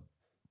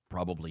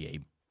probably a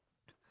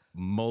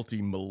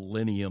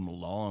multi-millennium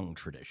long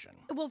tradition.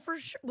 Well, for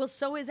sure. Well,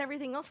 so is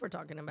everything else we're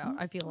talking about.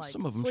 I feel like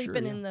some of them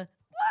sleeping sure, in the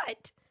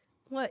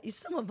what?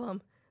 Some of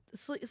them.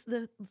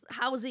 the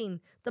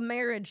housing, the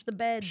marriage, the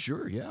bed.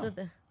 Sure, yeah.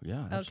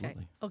 Yeah,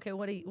 absolutely. Okay,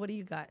 what do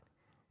you got?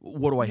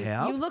 What do I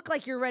have? You look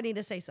like you're ready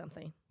to say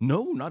something.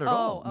 No, not at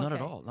all. Okay. Not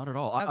at all. Not at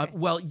all. Okay.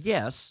 Well,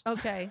 yes.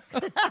 Okay.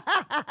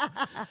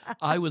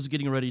 I was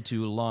getting ready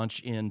to launch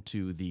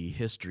into the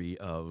history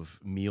of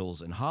meals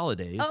and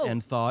holidays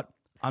and thought,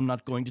 I'm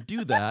not going to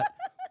do that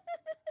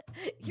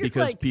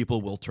because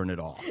people will turn it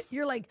off.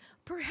 You're like,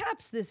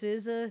 perhaps this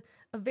is a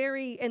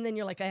very, and then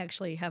you're like, I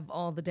actually have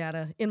all the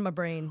data in my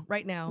brain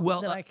right now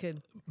that I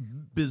could.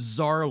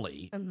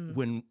 Bizarrely,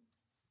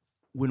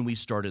 when we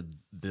started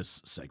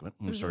this segment,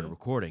 when we started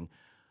recording,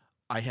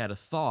 I had a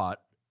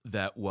thought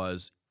that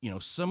was,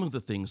 some of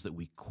the things that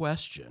we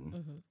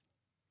question,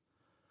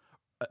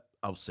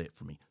 I'll say it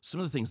for me, some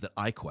of the things that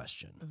I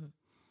question,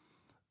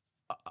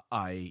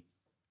 I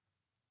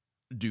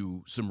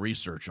do some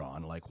research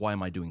on, like, why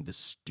am I doing this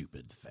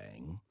stupid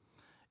thing?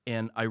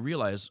 And I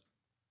realize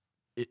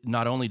it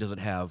not only does it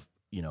have,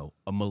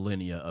 a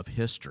millennia of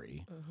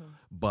history,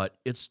 but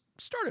it's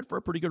started for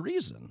a pretty good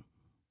reason.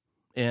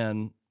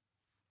 And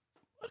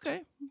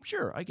okay,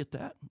 sure, I get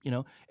that,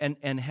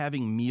 and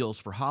having meals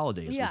for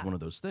holidays was one of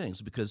those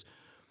things because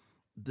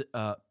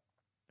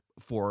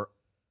for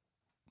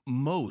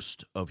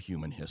most of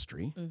human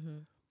history,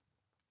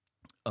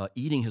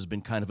 eating has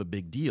been kind of a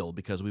big deal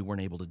because we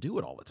weren't able to do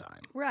it all the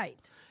time. Right.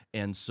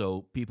 And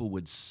so people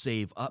would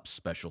save up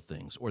special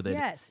things, or they'd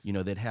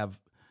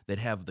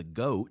have the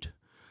goat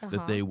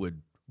that they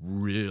would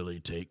really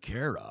take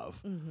care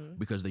of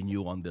because they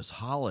knew on this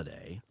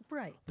holiday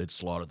they'd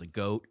slaughter the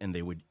goat and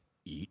they would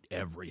eat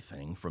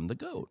everything from the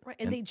goat. Right,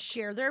 and they'd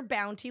share their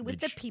bounty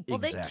with the people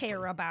they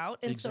care about,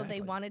 and so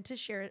they wanted to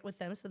share it with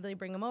them, so they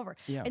bring them over.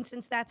 Yeah. And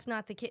since that's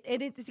not the case,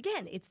 and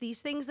it's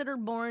these things that are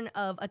born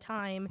of a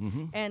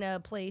time and a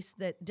place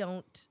that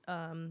don't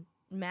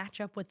match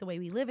up with the way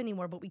we live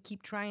anymore, but we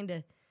keep trying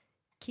to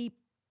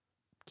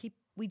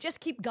we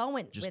just keep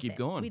going with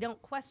it. We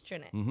don't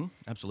question it.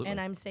 Absolutely. And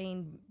I'm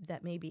saying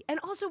that maybe. And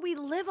also we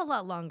live a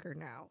lot longer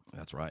now.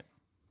 That's right.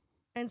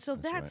 And so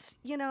that's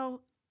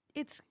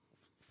it's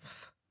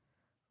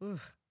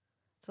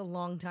it's a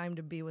long time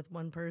to be with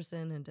one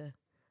person and to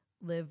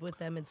live with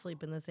them and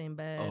sleep in the same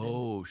bed.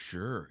 Oh,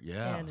 sure.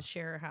 Yeah. And to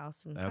share a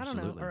house and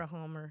Absolutely. I don't know, or a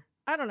home or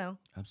I don't know.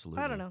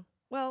 Absolutely. I don't know.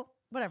 Well,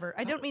 whatever.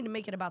 I don't mean to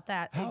make it about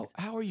that.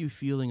 How are you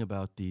feeling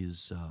about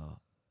these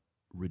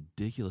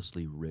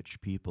ridiculously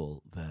rich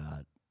people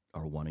that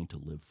are wanting to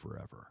live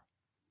forever?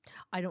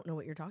 I don't know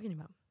what you're talking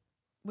about.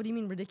 What do you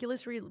mean,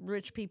 ridiculously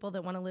rich people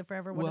that want to live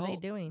forever? What are they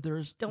doing?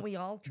 Don't we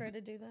all try to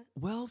do that?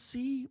 Well,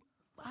 see,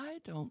 I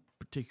don't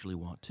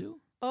particularly want to.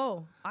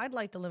 Oh, I'd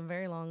like to live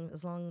very long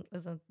as long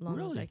as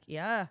Really? I can.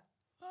 Yeah.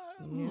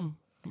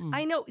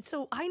 I know.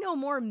 So I know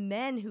more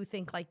men who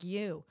think like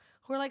you,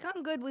 who are like,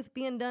 I'm good with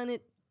being done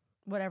at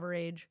whatever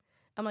age.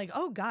 I'm like,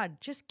 oh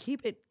God, just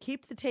keep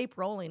the tape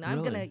rolling.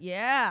 I'm Really? gonna,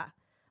 yeah.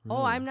 Oh,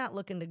 Really? I'm not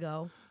looking to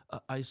go.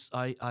 I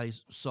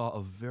saw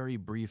a very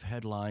brief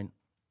headline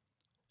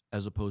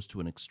as opposed to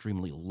an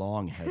extremely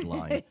long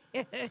headline.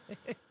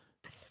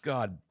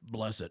 God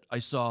bless it. I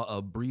saw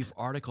a brief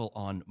article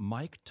on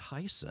Mike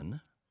Tyson.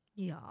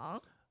 Yeah.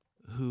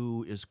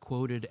 Who is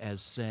quoted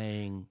as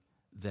saying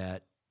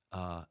that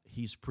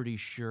he's pretty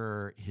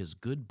sure his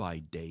goodbye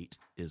date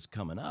is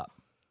coming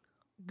up.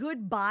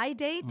 Goodbye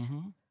date?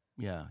 Mm-hmm.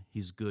 Yeah,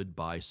 he's good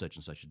by such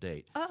and such a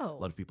date. Oh. A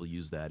lot of people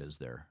use that as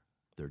their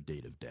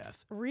date of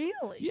death.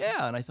 Really?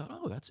 Yeah, and I thought,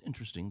 oh, that's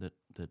interesting that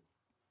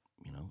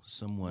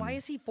someone. Why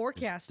is he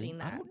forecasting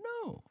that? I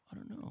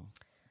don't know.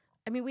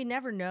 I mean, we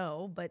never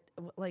know, but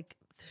like,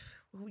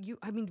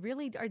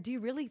 really, do you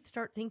really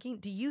start thinking?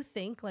 Do you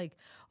think like,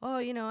 oh,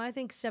 I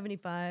think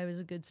 75 is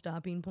a good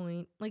stopping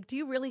point? Like, do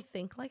you really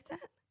think like that?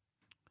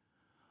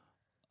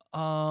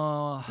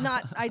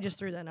 Not. I just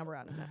threw that number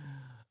out of that.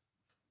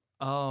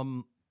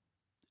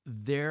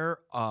 There,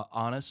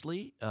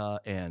 honestly,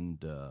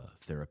 and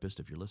therapist,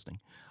 if you're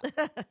listening,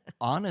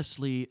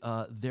 honestly,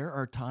 there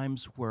are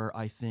times where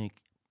I think,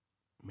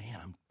 man,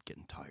 I'm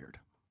getting tired.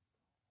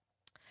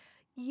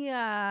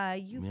 Yeah,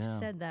 you've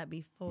said that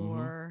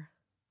before.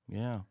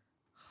 Mm-hmm. Yeah.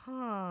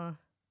 Huh.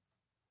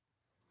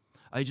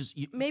 I just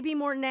maybe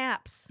more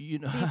naps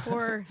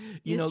before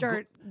you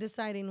start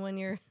deciding when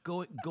you're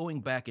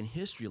going back in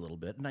history a little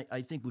bit, and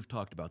I think we've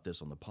talked about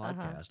this on the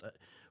podcast.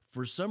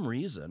 For some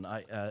reason,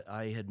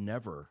 I had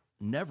never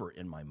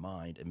in my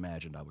mind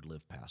imagined I would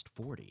live past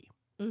 40,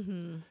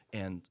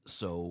 and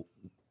so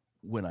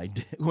when I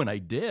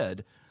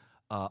did,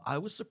 I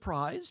was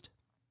surprised.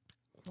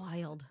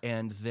 Wild.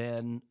 And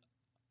then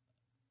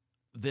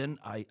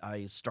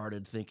I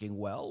started thinking,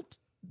 well,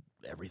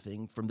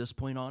 everything from this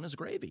point on is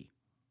gravy.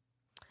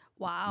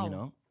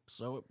 Wow.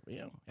 So,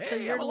 hey, so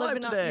you're I'm alive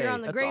today. You're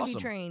on the That's gravy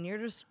awesome. train. You're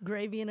just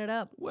gravying it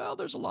up. Well,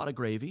 there's a lot of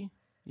gravy.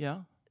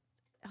 Yeah.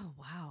 Oh,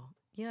 wow.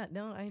 Yeah,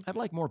 no, I'd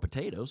like more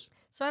potatoes.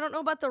 So I don't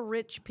know about the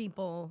rich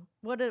people.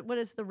 What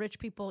is the rich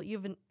people?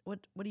 What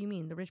do you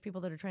mean? The rich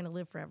people that are trying to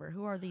live forever.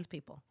 Who are these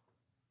people?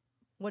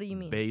 What do you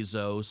mean?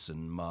 Bezos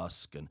and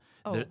Musk and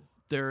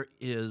there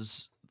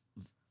is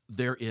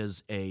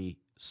a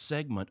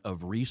segment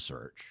of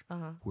research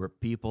where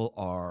people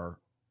are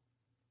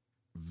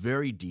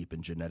very deep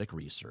in genetic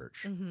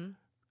research,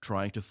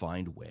 trying to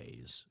find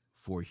ways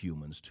for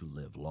humans to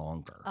live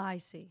longer. I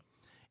see.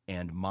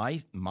 And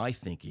my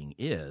thinking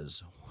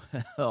is,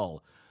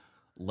 well,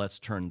 let's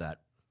turn the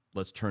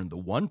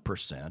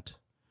 1%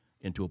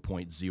 into a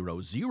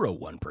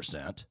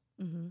 0.001%.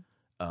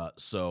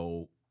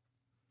 So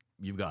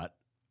you've got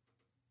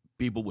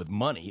people with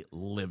money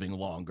living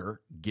longer,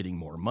 getting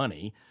more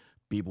money,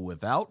 people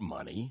without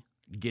money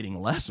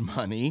getting less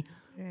money,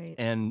 right,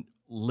 and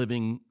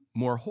living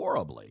more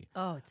horribly.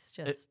 Oh, it's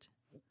just...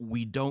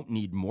 we don't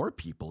need more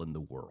people in the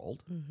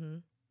world,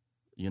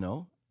 you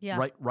know?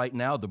 Yeah. Right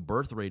now, the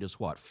birth rate is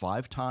what,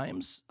 5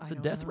 times the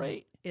death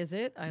rate? Is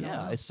it? I don't know.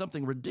 Yeah, it's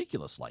something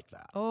ridiculous like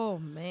that. Oh,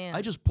 man.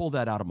 I just pulled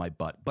that out of my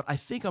butt, but I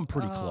think I'm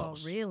pretty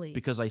close. Really?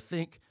 Because I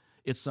think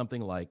it's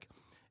something like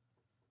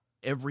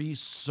every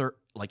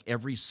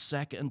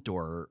second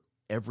or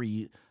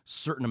every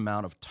certain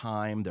amount of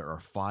time, there are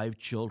 5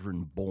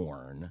 children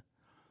born,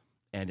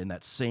 and in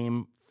that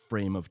same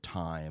frame of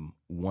time,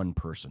 1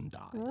 person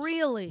dies.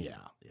 Really? Yeah.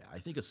 I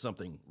think it's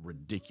something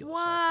ridiculous.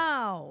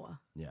 Wow. Like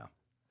that. Yeah.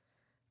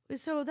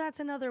 So that's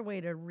another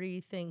way to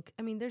rethink.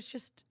 I mean, there's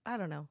just, I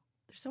don't know.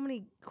 There's so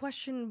many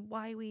question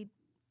why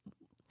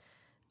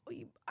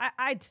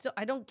I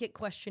don't get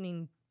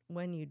questioning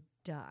when you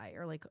die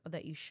or like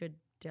that you should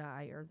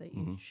die or that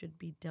you should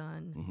be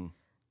done.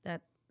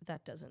 That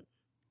doesn't,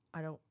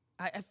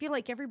 I feel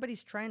like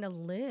everybody's trying to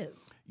live.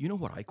 You know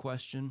what I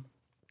question?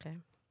 Okay.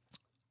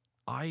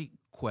 I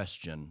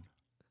question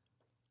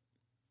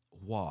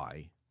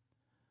why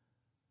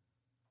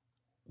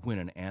when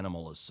an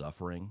animal is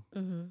suffering,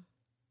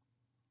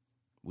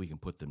 we can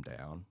put them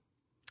down.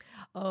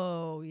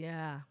 Oh,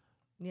 yeah.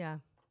 Yeah.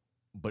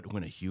 But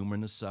when a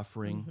human is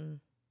suffering,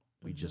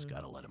 we just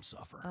got to let him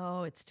suffer.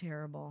 Oh, it's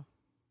terrible.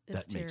 It's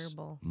that makes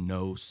terrible.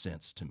 no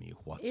sense to me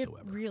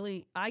whatsoever. It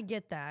really, I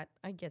get that.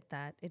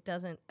 It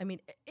doesn't, I mean,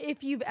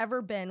 if you've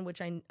ever been,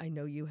 which I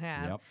know you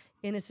have,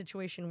 in a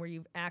situation where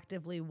you've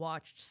actively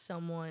watched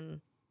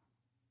someone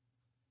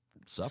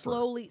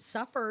slowly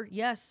suffer,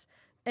 yes,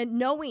 and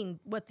knowing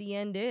what the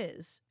end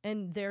is,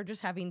 and they're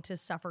just having to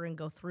suffer and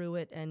go through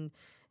it, and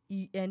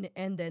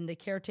then the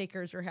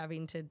caretakers are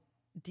having to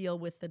deal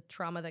with the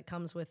trauma that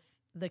comes with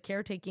the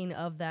caretaking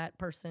of that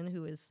person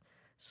who is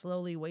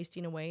slowly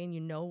wasting away,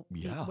 and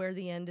where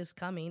the end is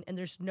coming, and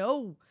there's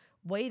no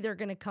way they're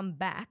going to come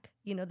back.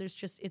 You know, there's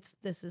just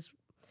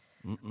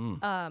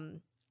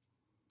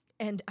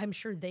and I'm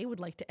sure they would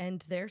like to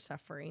end their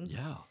suffering.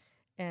 Yeah,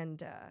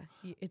 and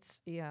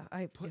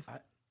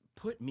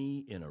put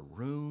me in a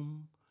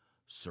room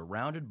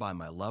surrounded by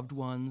my loved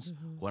ones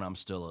when I'm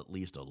still at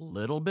least a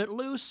little bit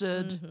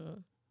lucid,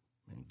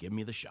 and give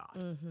me the shot.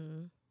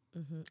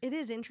 It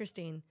is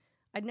interesting.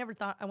 I'd never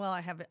thought. Well,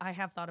 I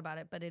have thought about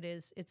it, but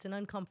it's an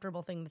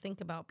uncomfortable thing to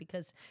think about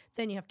because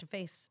then you have to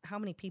face how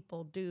many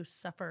people do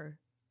suffer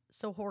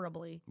so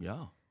horribly.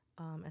 Yeah.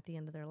 At the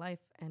end of their life,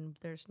 and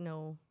there's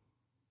no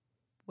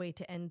way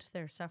to end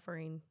their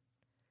suffering.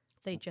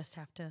 They just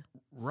have to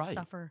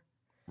suffer.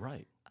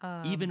 Right.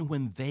 Even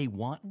when they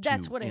want to.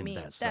 That's what I mean.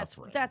 That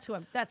suffering. That's what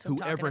I'm talking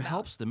about. Whoever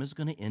helps them is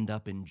going to end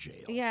up in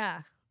jail.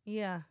 Yeah.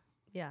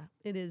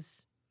 It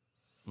is.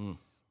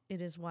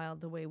 It is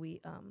wild the way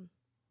we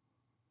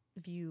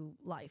view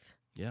life.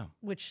 Yeah.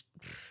 Which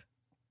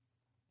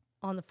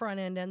on the front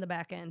end and the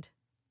back end.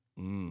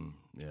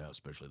 Yeah,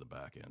 especially the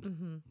back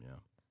end. Yeah.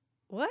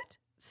 What?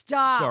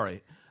 Stop.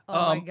 Sorry.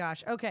 Oh my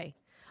gosh. Okay.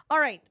 All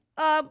right.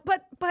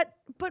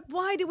 But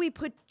why do we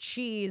put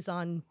cheese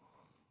on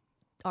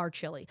our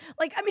chili?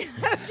 Like, I mean,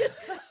 I'm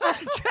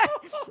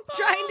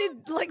trying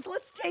to, like,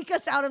 let's take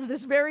us out of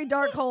this very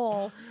dark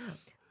hole.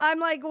 I'm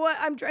like, what?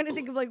 I'm trying to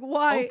think of, like,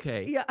 why.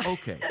 Okay. Yeah.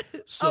 Okay.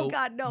 So oh,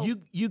 God, no.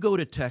 You go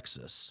to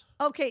Texas.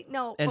 Okay,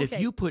 no. And okay.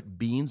 if you put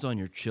beans on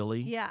your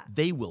chili, yeah,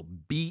 they will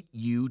beat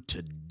you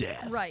to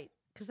death. Right.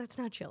 Because that's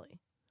not chili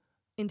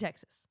in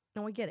Texas.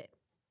 No, I get it.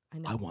 I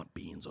know. I want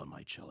beans on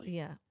my chili.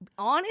 Yeah.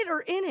 On it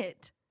or in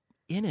it?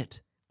 In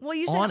it. Well,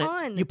 you said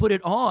on. You put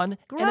it on,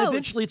 Gross. and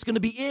eventually it's going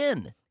to be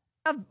in.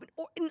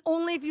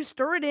 Only if you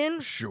stir it in.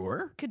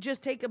 Sure. Could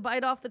just take a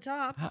bite off the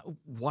top.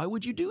 Why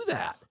would you do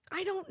that?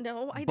 I don't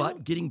know.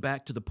 But getting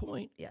back to the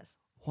point. Yes.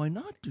 Why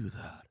not do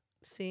that?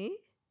 See?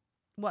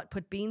 What,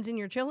 put beans in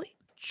your chili?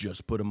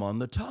 Just put them on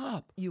the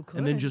top. You could.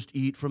 And then just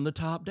eat from the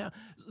top down.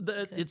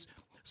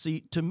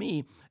 See, to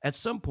me, at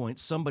some point,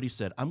 somebody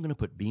said, I'm going to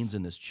put beans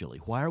in this chili.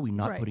 Why are we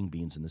not putting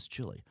beans in this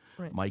chili?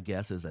 Right. My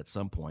guess is at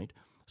some point,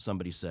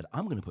 somebody said,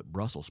 I'm going to put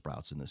Brussels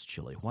sprouts in this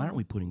chili. Why aren't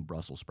we putting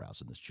Brussels sprouts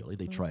in this chili?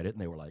 They tried it,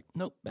 and they were like,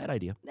 nope, bad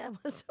idea. That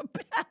was a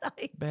bad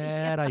idea.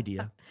 Bad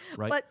idea,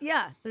 right? But,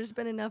 yeah, there's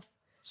been enough.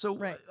 So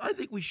I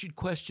think we should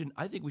question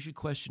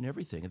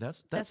everything.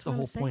 That's the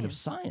whole point of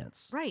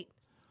science. Right.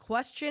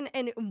 Question.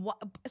 And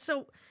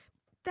so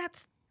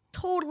that's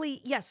totally,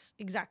 yes,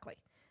 exactly.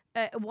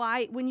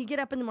 Why, when you get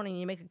up in the morning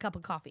and you make a cup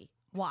of coffee,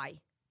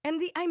 why?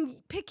 And I'm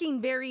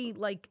picking very,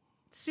 like,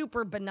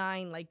 super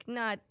benign, like,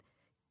 not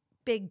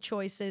big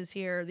choices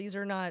here. These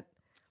are not,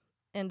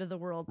 end of the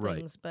world Right.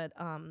 things, but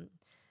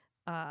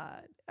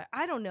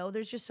I don't know.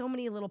 There's just so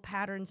many little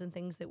patterns and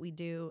things that we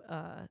do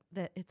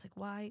that it's like,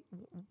 why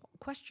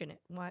question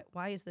it?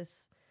 Why is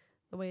this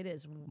the way it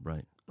is?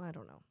 Right. I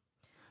don't know.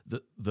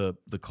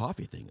 The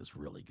coffee thing is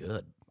really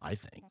good, I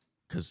think,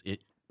 because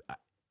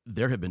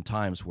there have been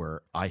times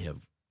where I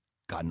have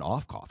gotten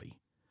off coffee.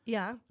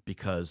 Yeah.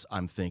 Because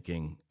I'm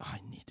thinking, I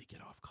need to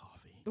get off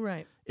coffee.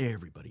 Right.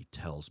 Everybody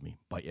tells me,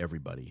 by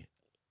everybody,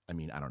 I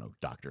mean, I don't know,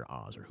 Dr.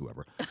 Oz or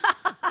whoever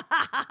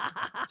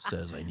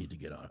says I need to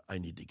get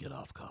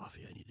off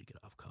coffee. I need to get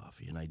off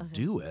coffee. And I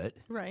do it.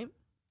 Right.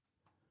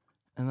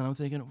 And then I'm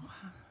thinking,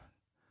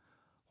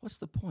 what's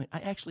the point? I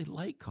actually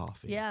like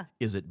coffee. Yeah.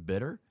 Is it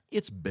bitter?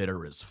 It's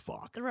bitter as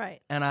fuck.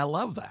 Right. And I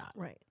love that.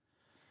 Right.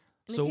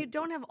 And So if you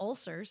don't have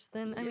ulcers,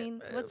 then I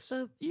mean, what's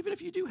the even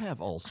if you do have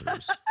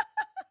ulcers?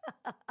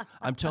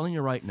 I'm telling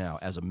you right now,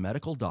 as a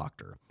medical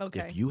doctor, Okay.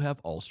 if you have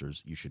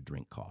ulcers, you should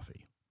drink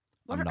coffee.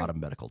 What I'm are- not a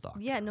medical doctor.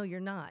 Yeah, no, you're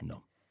not.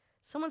 No.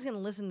 Someone's going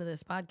to listen to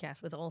this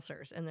podcast with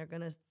ulcers, and they're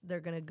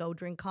going to go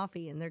drink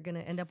coffee, and they're going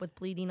to end up with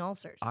bleeding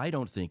ulcers. I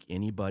don't think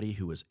anybody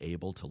who is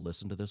able to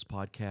listen to this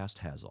podcast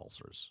has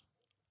ulcers.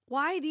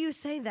 Why do you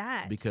say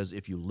that? Because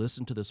if you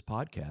listen to this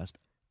podcast,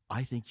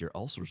 I think your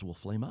ulcers will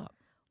flame up.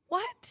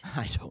 What?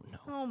 I don't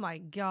know. Oh my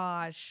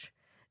gosh.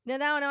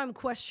 Now I'm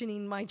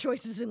questioning my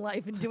choices in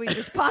life and doing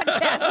this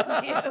podcast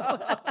with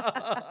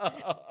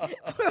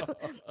you.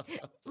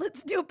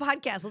 Let's do a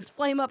podcast. Let's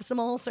flame up some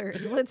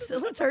ulcers. Let's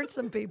hurt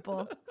some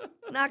people.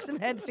 Knock some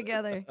heads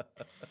together.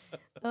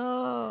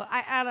 Oh,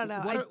 I don't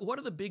know. What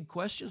are the big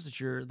questions that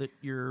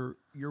you're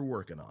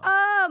working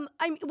on?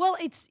 Well,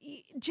 it's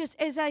just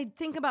as I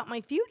think about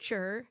my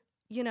future,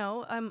 you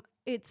know,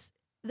 it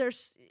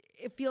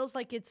feels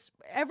like it's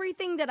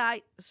everything that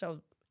I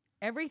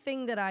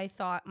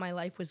thought my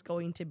life was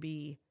going to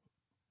be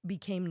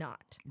became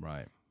not.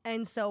 Right.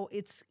 And so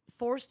it's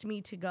forced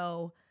me to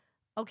go,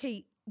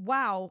 okay,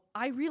 wow,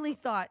 I really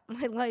thought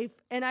my life,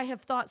 and I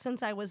have thought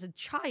since I was a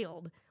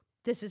child,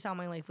 this is how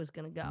my life was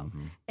going to go.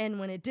 Mm-hmm. And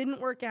when it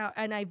didn't work out,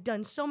 and I've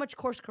done so much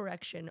course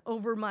correction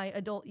over my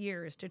adult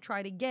years to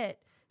try to get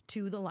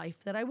to the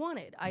life that I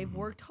wanted. I've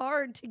worked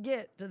hard to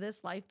get to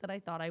this life that I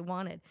thought I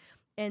wanted.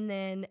 And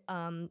then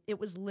it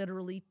was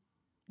literally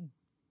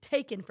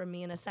taken from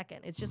me in a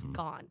second. It's just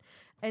gone.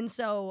 And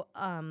so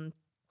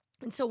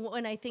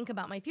when I think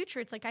about my future,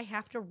 it's like I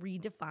have to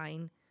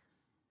redefine.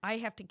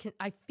 I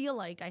feel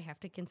like I have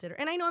to consider,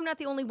 and I know I'm not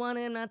the only one,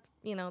 and I'm not,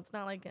 it's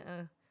not like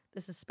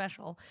this is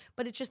special,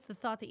 but it's just the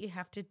thought that you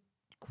have to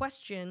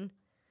question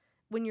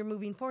when you're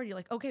moving forward. You're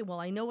like, okay,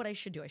 well, I know what I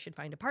should do. I should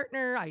find a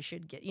partner. I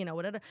should get,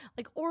 whatever,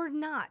 like, or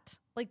not.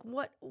 Like,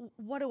 what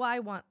do I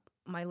want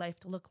my life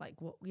to look like?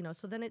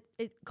 So then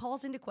it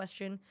calls into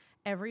question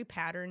every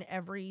pattern,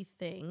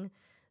 everything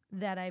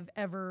that I've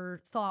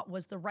ever thought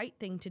was the right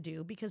thing to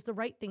do, because the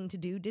right thing to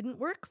do didn't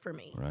work for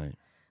me. Right.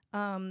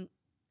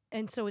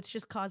 And so it's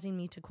just causing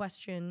me to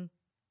question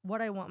what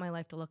I want my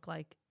life to look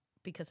like,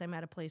 because I'm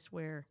at a place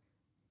where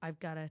I've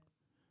got to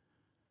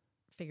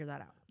figure that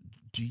out.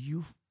 Do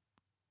you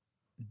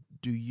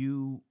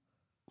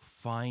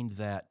find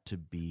that to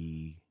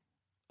be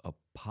a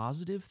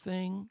positive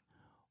thing,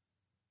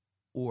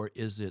 or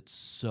is it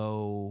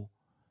so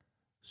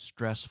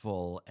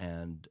stressful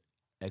and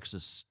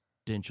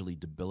existentially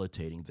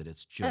debilitating that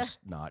it's just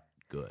not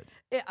good?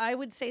 I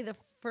would say the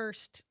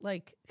first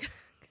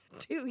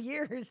 2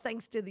 years,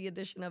 thanks to the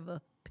addition of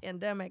a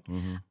pandemic,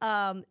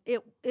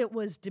 it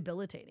was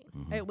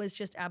debilitating. It was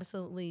just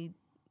absolutely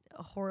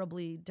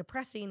horribly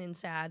depressing and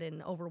sad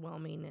and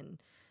overwhelming,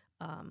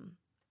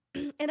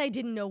 and I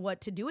didn't know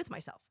what to do with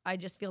myself. I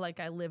just feel like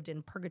I lived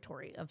in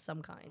purgatory of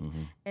some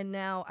kind. And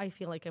now I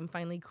feel like I'm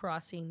finally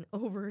crossing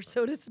over,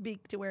 so to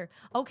speak, to where,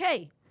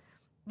 okay,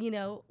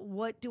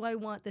 what do I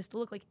want this to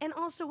look like? And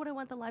also what I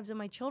want the lives of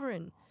my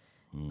children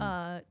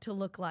to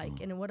look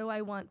like. And what do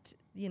I want,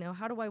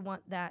 how do I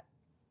want that?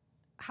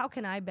 How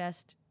can I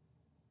best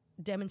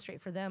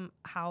demonstrate for them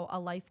how a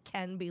life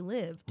can be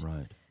lived?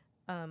 Right.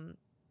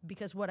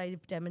 Because what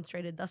I've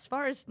demonstrated thus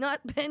far has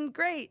not been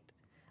great,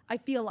 I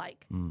feel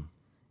like.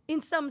 In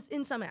some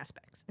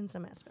aspects.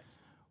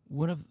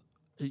 One of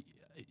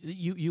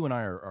you and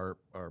I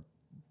are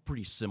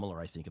pretty similar,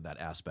 I think, in that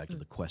aspect of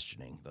the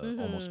questioning,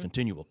 the almost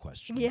continual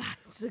questioning. Yeah,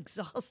 it's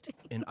exhausting.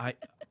 And I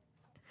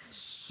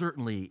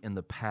certainly in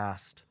the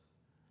past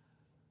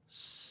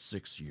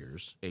 6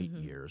 years, 8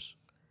 years,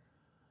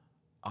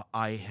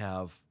 I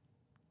have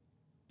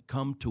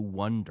come to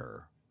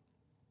wonder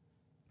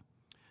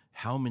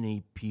how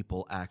many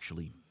people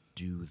actually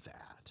do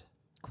that.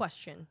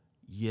 Question.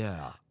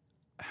 Yeah.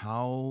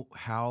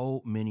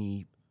 How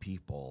many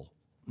people,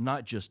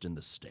 not just in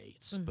the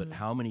States, but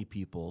how many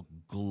people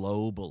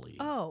globally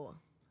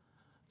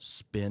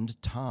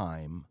spend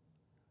time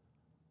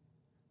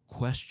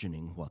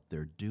questioning what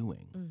they're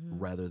doing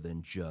rather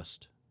than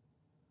just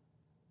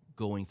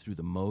going through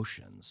the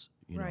motions?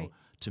 You know,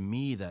 to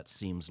me, that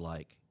seems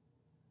like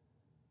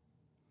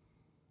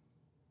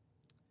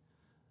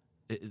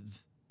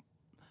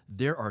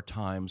there are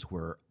times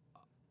where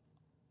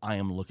I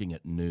am looking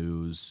at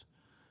news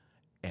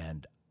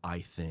And I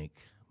think,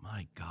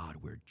 my God,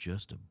 we're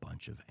just a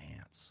bunch of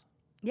ants.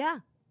 Yeah.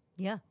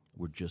 Yeah.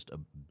 We're just a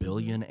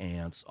billion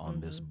ants on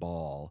this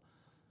ball,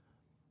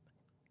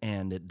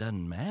 and it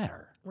doesn't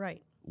matter.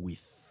 Right. We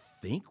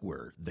think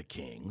we're the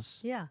kings.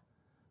 Yeah.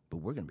 But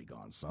we're going to be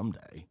gone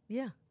someday.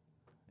 Yeah.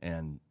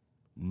 And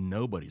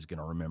nobody's going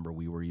to remember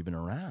we were even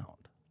around.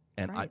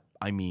 And right.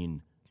 I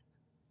mean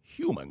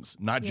humans,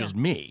 not just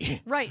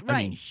me. Right, I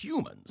mean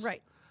humans.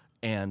 Right.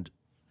 And,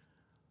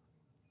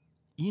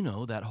 you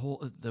know, that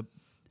whole,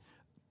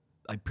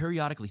 I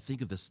periodically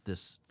think of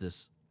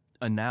this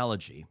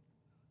analogy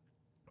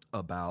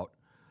about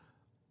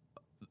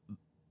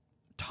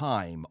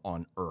time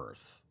on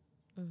Earth,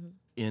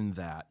 in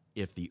that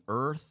if the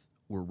Earth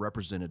were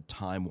represented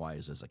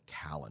time-wise as a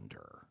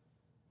calendar,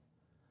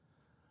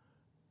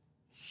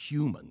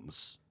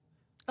 humans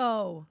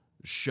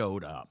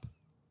showed up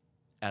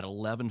at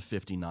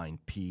 11:59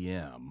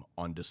 p.m.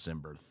 on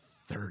December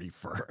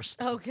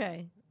 31st.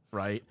 Okay.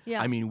 Right?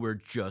 Yeah. I mean, we're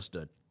just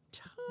a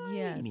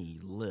tiny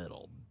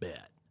little bit.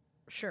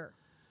 Sure.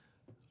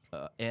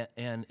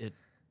 And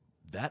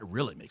that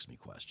really makes me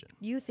question.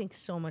 You think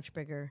so much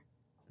bigger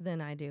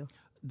than I do.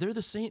 They're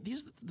the same.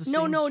 These are the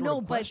No, same no, sort no,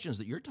 of but- questions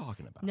that you're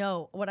talking about.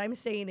 No, what I'm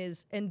saying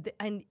is,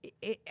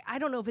 I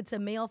don't know if it's a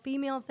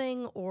male-female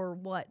thing or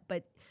what,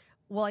 but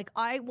like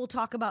I will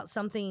talk about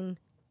something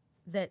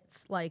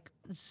that's like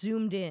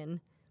zoomed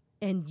in,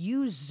 and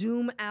you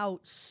zoom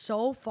out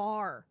so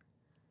far.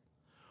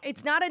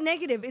 It's not a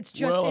negative. It's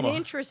just Well, an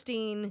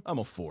interesting. I'm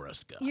a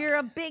forest guy. You're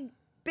a big.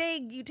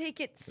 You take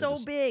it so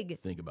big.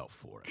 Think about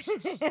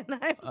forests. And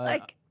I'm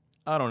like,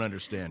 I don't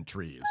understand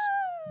trees,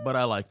 but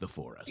I like the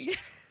forest.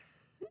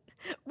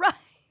 right.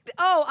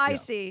 Oh, I Yeah.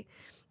 see.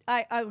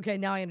 I okay,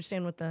 now I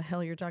understand what the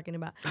hell you're talking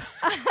about. It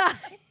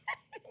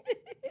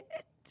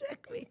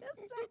took me a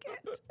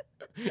second.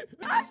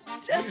 I'm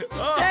just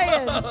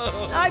saying.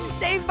 I'm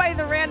saved by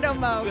the random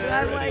mode.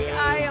 I'm like,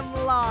 I am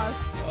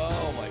lost.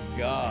 Oh my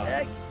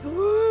God.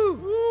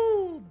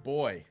 Woo.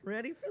 Boy.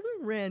 Ready for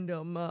the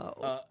random mode.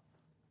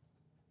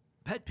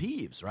 Pet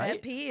peeves, right?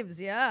 Pet peeves,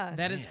 yeah.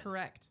 That is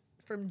correct.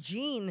 From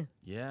Gene.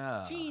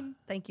 Yeah. Gene.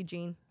 Thank you,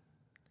 Gene.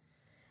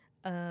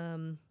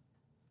 Do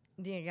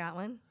you got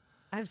one?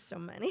 I have so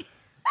many.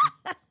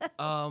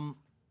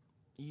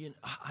 You know,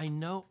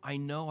 I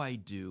know I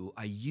do.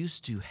 I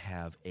used to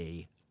have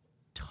a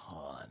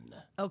ton.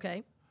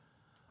 Okay.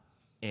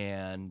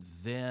 And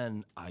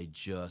then I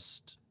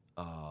just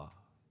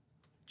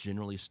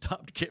generally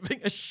stopped giving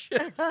a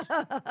shit.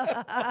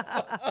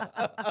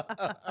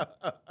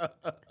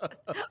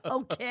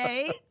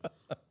 Okay.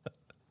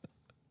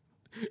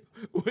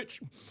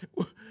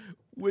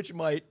 Which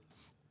might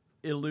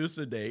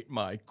elucidate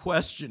my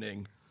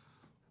questioning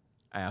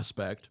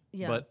aspect.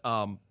 Yeah. But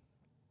I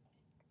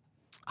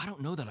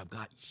don't know that I've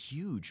got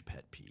huge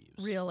pet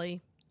peeves.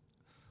 Really?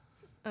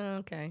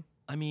 Okay.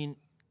 I mean,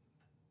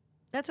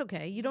 That's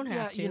okay. You don't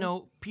have to. you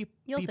know,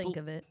 You'll people think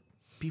of it.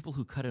 People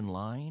who cut in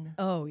line.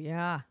 Oh,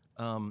 yeah.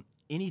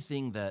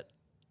 Anything that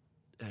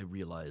I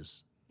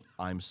realize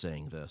I'm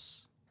saying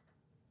this,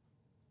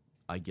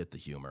 I get the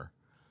humor.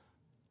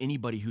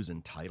 Anybody who's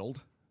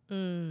entitled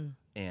and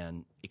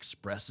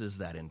expresses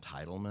that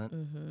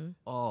entitlement,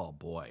 oh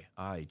boy,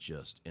 I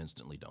just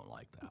instantly don't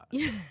like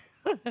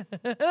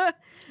that.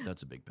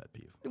 That's a big pet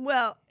peeve.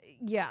 Well,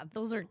 yeah,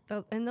 those are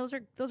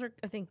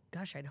I think,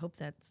 gosh, I'd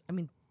hope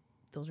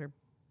those are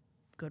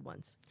good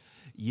ones.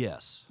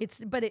 Yes.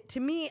 To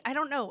me, I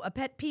don't know, a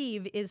pet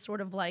peeve is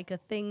sort of like a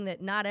thing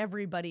that not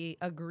everybody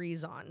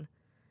agrees on.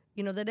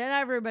 You know, that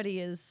not everybody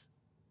is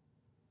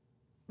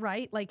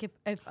right. Like if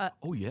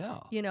Oh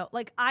yeah. you know,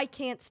 like I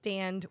can't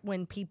stand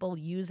when people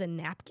use a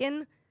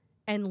napkin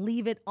and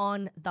leave it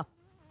on the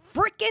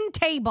frickin'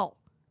 table.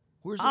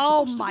 Where's it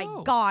Oh supposed to my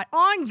go? God,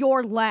 on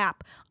your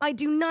lap. I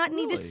do not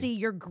need to Really? see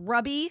your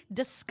grubby,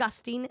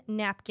 disgusting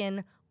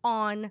napkin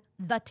on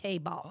the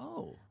table.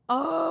 Oh,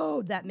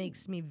 Oh, that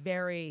makes me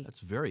very, that's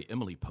very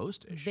Emily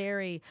Post-ish.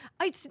 very.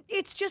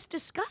 It's just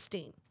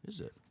disgusting. Is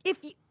it?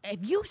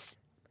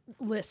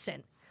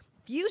 Listen,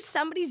 if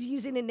somebody's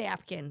using a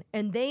napkin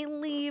and they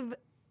leave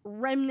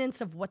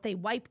remnants of what they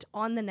wiped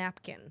on the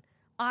napkin,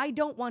 I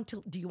don't want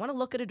to. Do you want to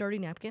look at a dirty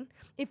napkin?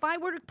 If I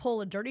were to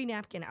pull a dirty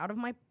napkin out of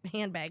my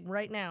handbag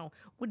right now,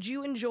 would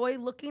you enjoy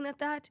looking at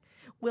that?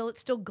 Will it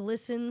still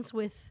glistens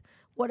with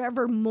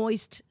whatever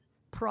moist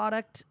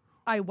product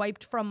I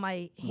wiped from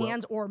my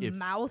hands or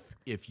mouth?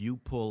 If you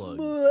pull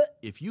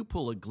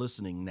a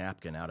glistening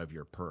napkin out of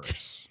your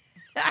purse,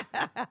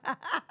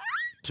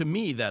 to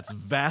me that's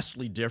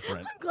vastly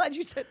different. I'm glad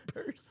you said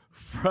purse.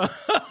 I'm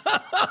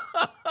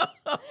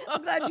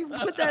glad you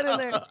put that in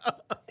there. Oh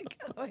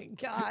my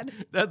God.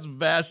 That's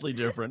vastly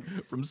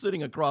different from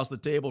sitting across the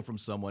table from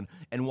someone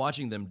and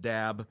watching them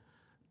dab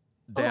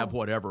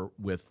whatever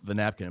with the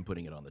napkin and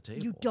putting it on the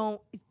table. You don't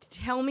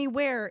tell me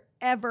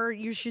wherever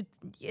you should.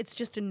 It's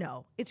just a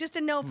no. It's just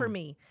a no for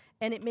me,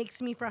 and it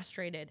makes me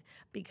frustrated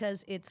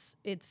because it's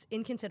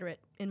inconsiderate,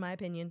 in my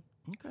opinion.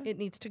 Okay. It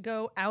needs to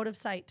go out of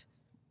sight,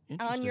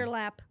 on your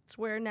lap. It's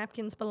where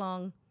napkins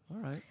belong.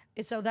 All right.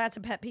 So that's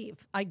a pet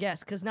peeve, I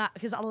guess, because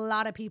a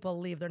lot of people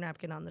leave their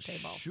napkin on the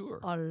table. Sure.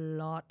 A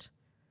lot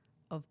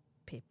of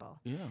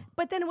people. Yeah.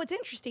 But then what's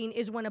interesting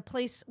is when a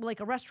place like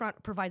a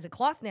restaurant provides a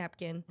cloth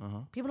napkin,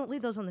 people don't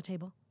leave those on the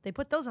table. They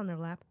put those on their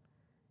lap.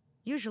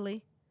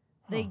 Usually,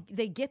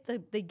 they get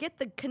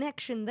the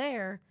connection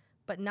there,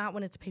 but not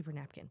when it's a paper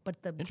napkin.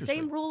 But the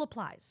same rule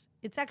applies.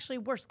 It's actually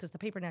worse because the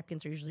paper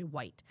napkins are usually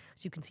white,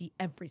 so you can see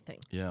everything.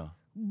 Yeah.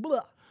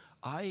 Blah.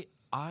 I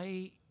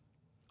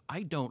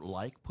don't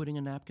like putting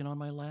a napkin on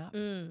my lap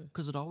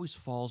because it always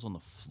falls on the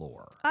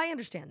floor. I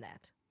understand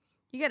that.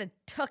 You got to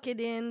tuck it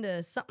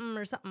into something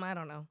or something. I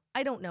don't know.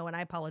 I don't know, and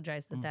I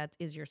apologize that that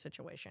is your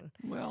situation.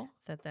 Well,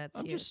 that's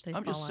I'm you. just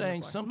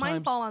saying sometimes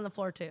mine fall on the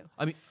floor too.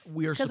 I mean,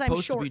 we are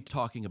supposed to be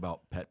talking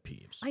about pet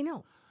peeves. I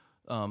know.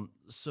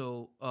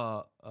 So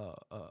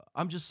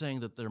I'm just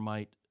saying that there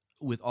might,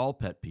 with all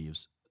pet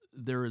peeves,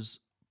 there is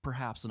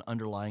perhaps an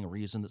underlying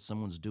reason that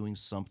someone's doing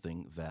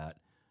something that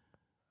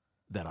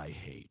I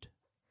hate.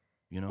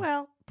 You know?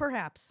 Well,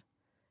 perhaps.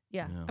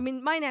 Yeah. I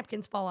mean, my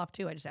napkins fall off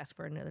too. I just ask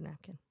for another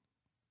napkin.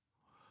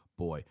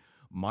 Boy,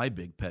 my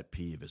big pet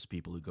peeve is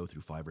people who go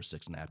through 5 or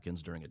 6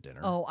 napkins during a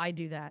dinner. Oh, I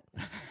do that.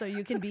 So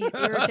you can be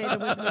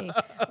irritated with me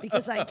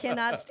because I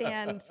cannot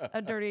stand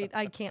a dirty.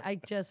 I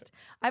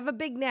have a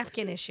big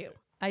napkin issue.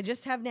 I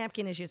just have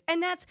napkin issues.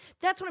 And that's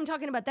what I'm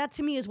talking about. That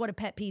to me is what a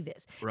pet peeve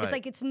is. Right. It's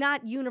like it's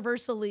not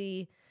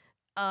universally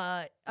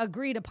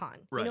agreed upon.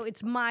 Right. You know,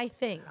 it's my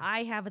thing.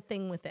 I have a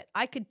thing with it.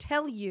 I could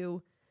tell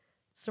you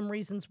some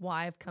reasons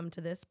why I've come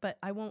to this, but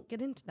I won't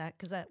get into that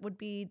because that would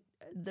be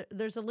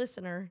there's a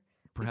listener.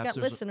 Perhaps we've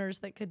got listeners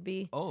that could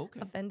be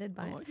offended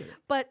by it. I get it.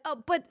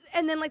 But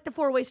and then like the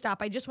 4-way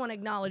stop, I just want to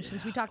acknowledge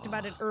since we talked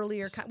about it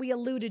earlier, we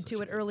alluded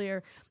to it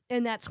earlier,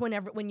 and that's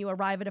when you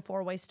arrive at a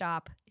 4-way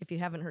stop. If you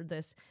haven't heard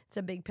this, it's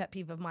a big pet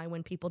peeve of mine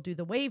when people do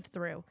the wave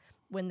through,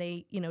 when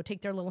they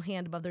take their little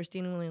hand above their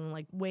steering wheel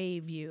and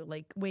wave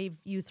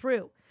you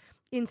through,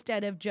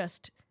 instead of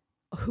just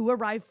who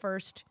arrived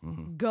first,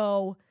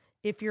 go.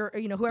 If you're,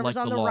 whoever's like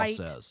on the the law right,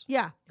 says.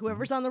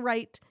 whoever's on the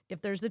right,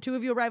 if there's the two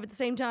of you arrive at the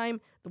same time,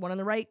 the one on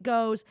the right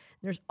goes.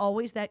 There's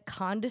always that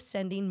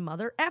condescending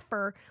mother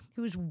effer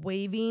who's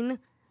waving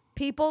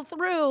people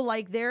through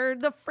like they're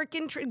the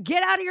freaking,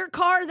 get out of your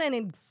car then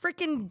and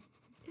freaking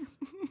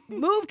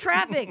move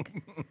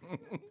traffic.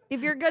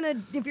 If you're gonna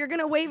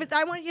wave it,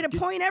 I want you to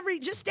point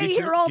just stay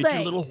here all day. Get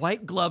your little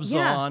white gloves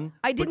on.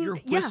 Put your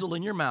whistle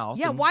in your mouth.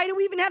 Yeah, why do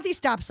we even have these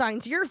stop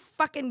signs? You're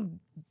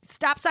fucking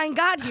stop sign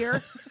god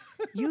here.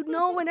 You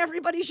know when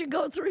everybody should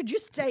go through.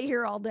 Just stay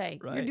here all day.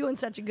 Right. You're doing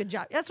such a good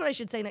job. That's what I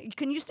should say. Now,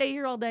 can you stay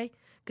here all day?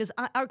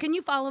 Or can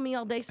you follow me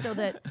all day so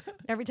that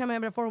every time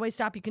I'm at a 4-way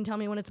stop, you can tell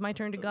me when it's my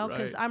turn to go?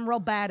 Because I'm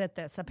real bad at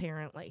this,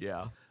 apparently.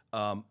 Yeah.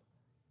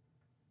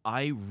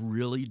 I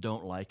really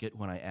don't like it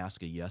when I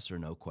ask a yes or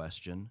no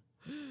question,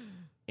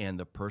 and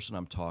the person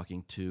I'm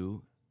talking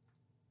to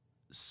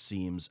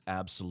seems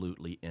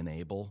absolutely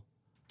unable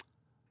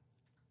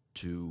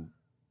to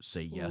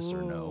say yes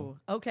or no.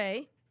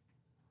 Okay.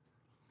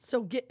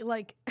 So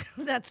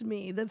that's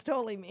me. That's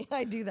totally me.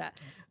 I do that.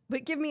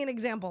 But give me an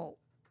example.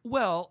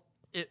 Well,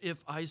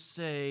 if I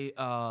say,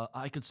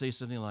 I could say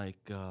something like,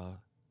 do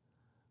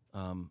you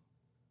want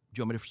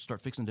me to start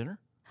fixing dinner?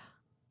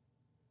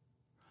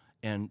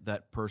 And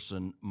that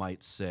person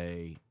might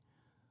say,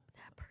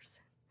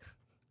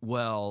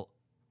 well,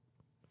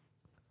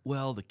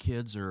 the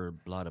kids are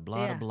blah, blah,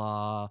 blah,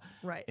 blah.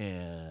 Right.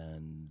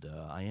 And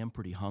I am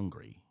pretty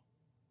hungry.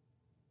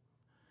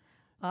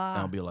 And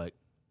I'll be like,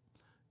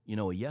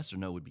 a yes or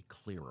no would be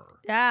clearer.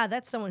 Yeah,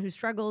 that's someone who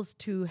struggles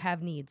to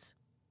have needs.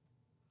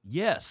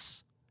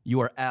 Yes, you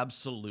are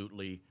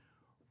absolutely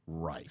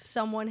right.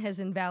 Someone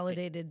has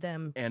invalidated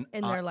them in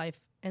their life,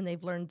 and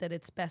they've learned that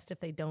it's best if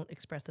they don't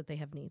express that they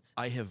have needs.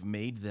 I have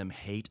made them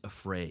hate a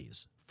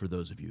phrase, for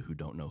those of you who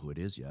don't know who it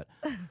is yet.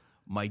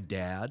 My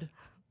dad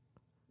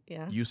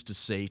used to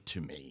say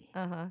to me,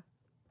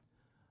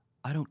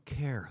 I don't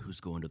care who's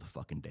going to the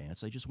fucking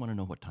dance. I just want to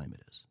know what time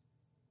it is.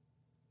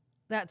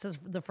 That's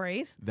the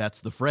phrase?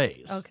 That's the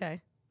phrase.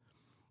 Okay.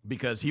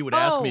 Because he would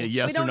ask me a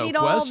yes or no question. We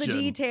don't need all the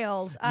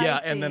details.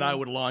 And then I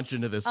would launch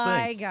into this thing.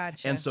 I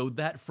gotcha. And so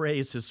that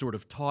phrase has sort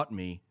of taught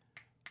me,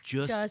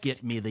 just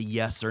get me the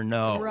yes or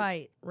no.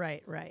 Right.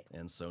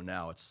 And so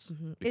now it's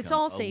it's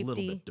all a safety.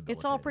 little bit debilitating.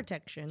 It's all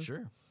protection.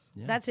 Sure.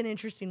 Yeah. That's an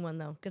interesting one,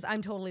 though, because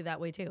I'm totally that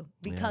way, too,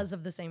 because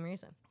of the same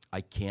reason. I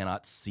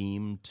cannot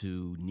seem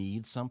to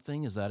need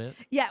something. Is that it?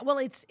 Yeah, well,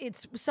 it's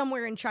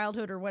somewhere in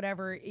childhood or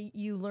whatever,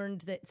 you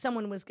learned that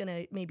someone was going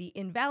to maybe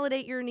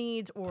invalidate your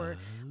needs or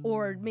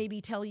maybe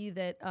tell you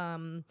that,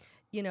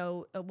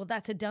 well,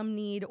 that's a dumb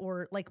need.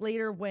 Or like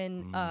later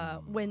when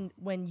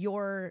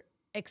your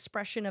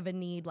expression of a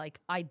need, like,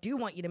 I do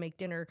want you to make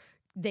dinner,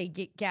 they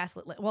get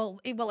gaslit.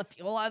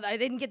 I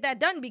didn't get that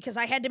done because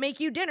I had to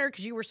make you dinner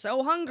because you were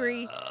so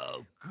hungry.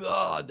 Oh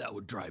God, that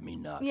would drive me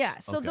nuts. Yeah,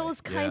 so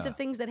those kinds of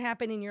things that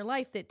happen in your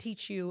life that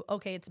teach you,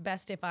 okay, it's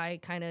best if I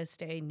kind of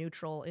stay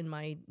neutral in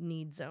my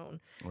need zone,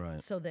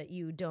 right? So that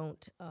you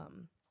don't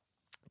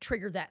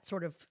trigger that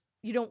sort of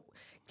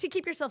to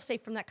keep yourself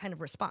safe from that kind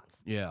of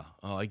response. Yeah.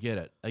 Oh, I get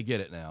it. I get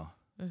it now.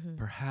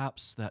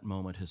 Perhaps that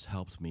moment has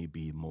helped me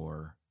be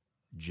more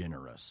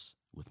generous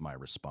with my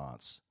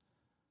response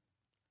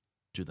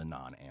to the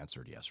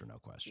non-answered yes or no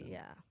question.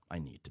 Yeah. I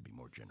need to be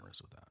more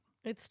generous with that.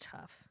 It's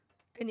tough.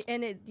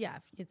 And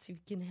if you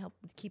can help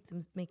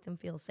make them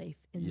feel safe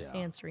in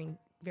answering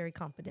very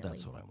confidently.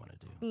 That's what I want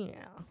to do.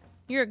 Yeah.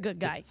 You're a good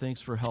guy.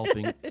 Thanks for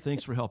helping.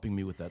 Thanks for helping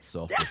me with that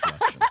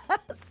self-reflection.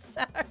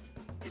 Sorry.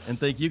 And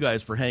thank you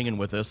guys for hanging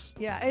with us.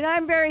 Yeah, and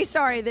I'm very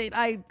sorry that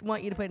I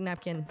want you to put a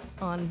napkin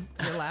on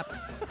your lap.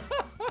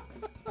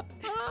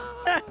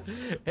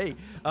 Hey,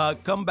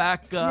 come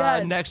back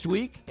next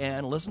week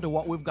and listen to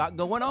what we've got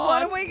going on.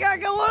 What do we got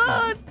going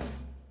on?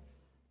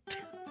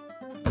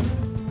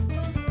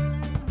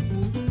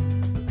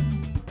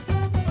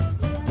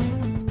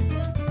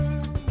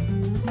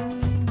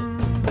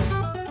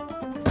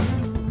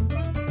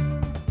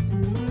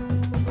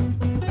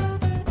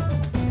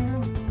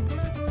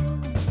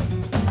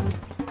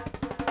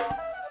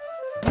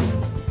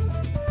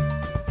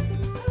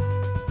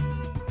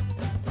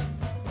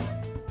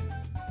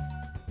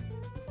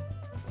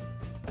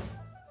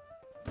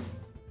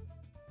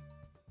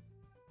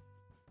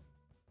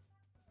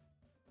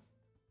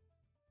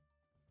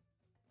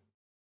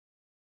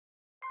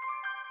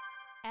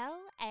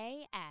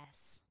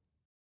 LAS.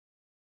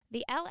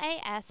 The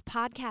LAS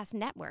Podcast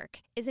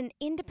Network is an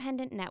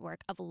independent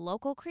network of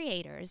local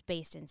creators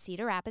based in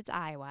Cedar Rapids,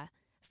 Iowa.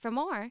 For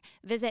more,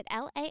 visit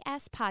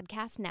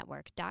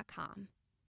laspodcastnetwork.com.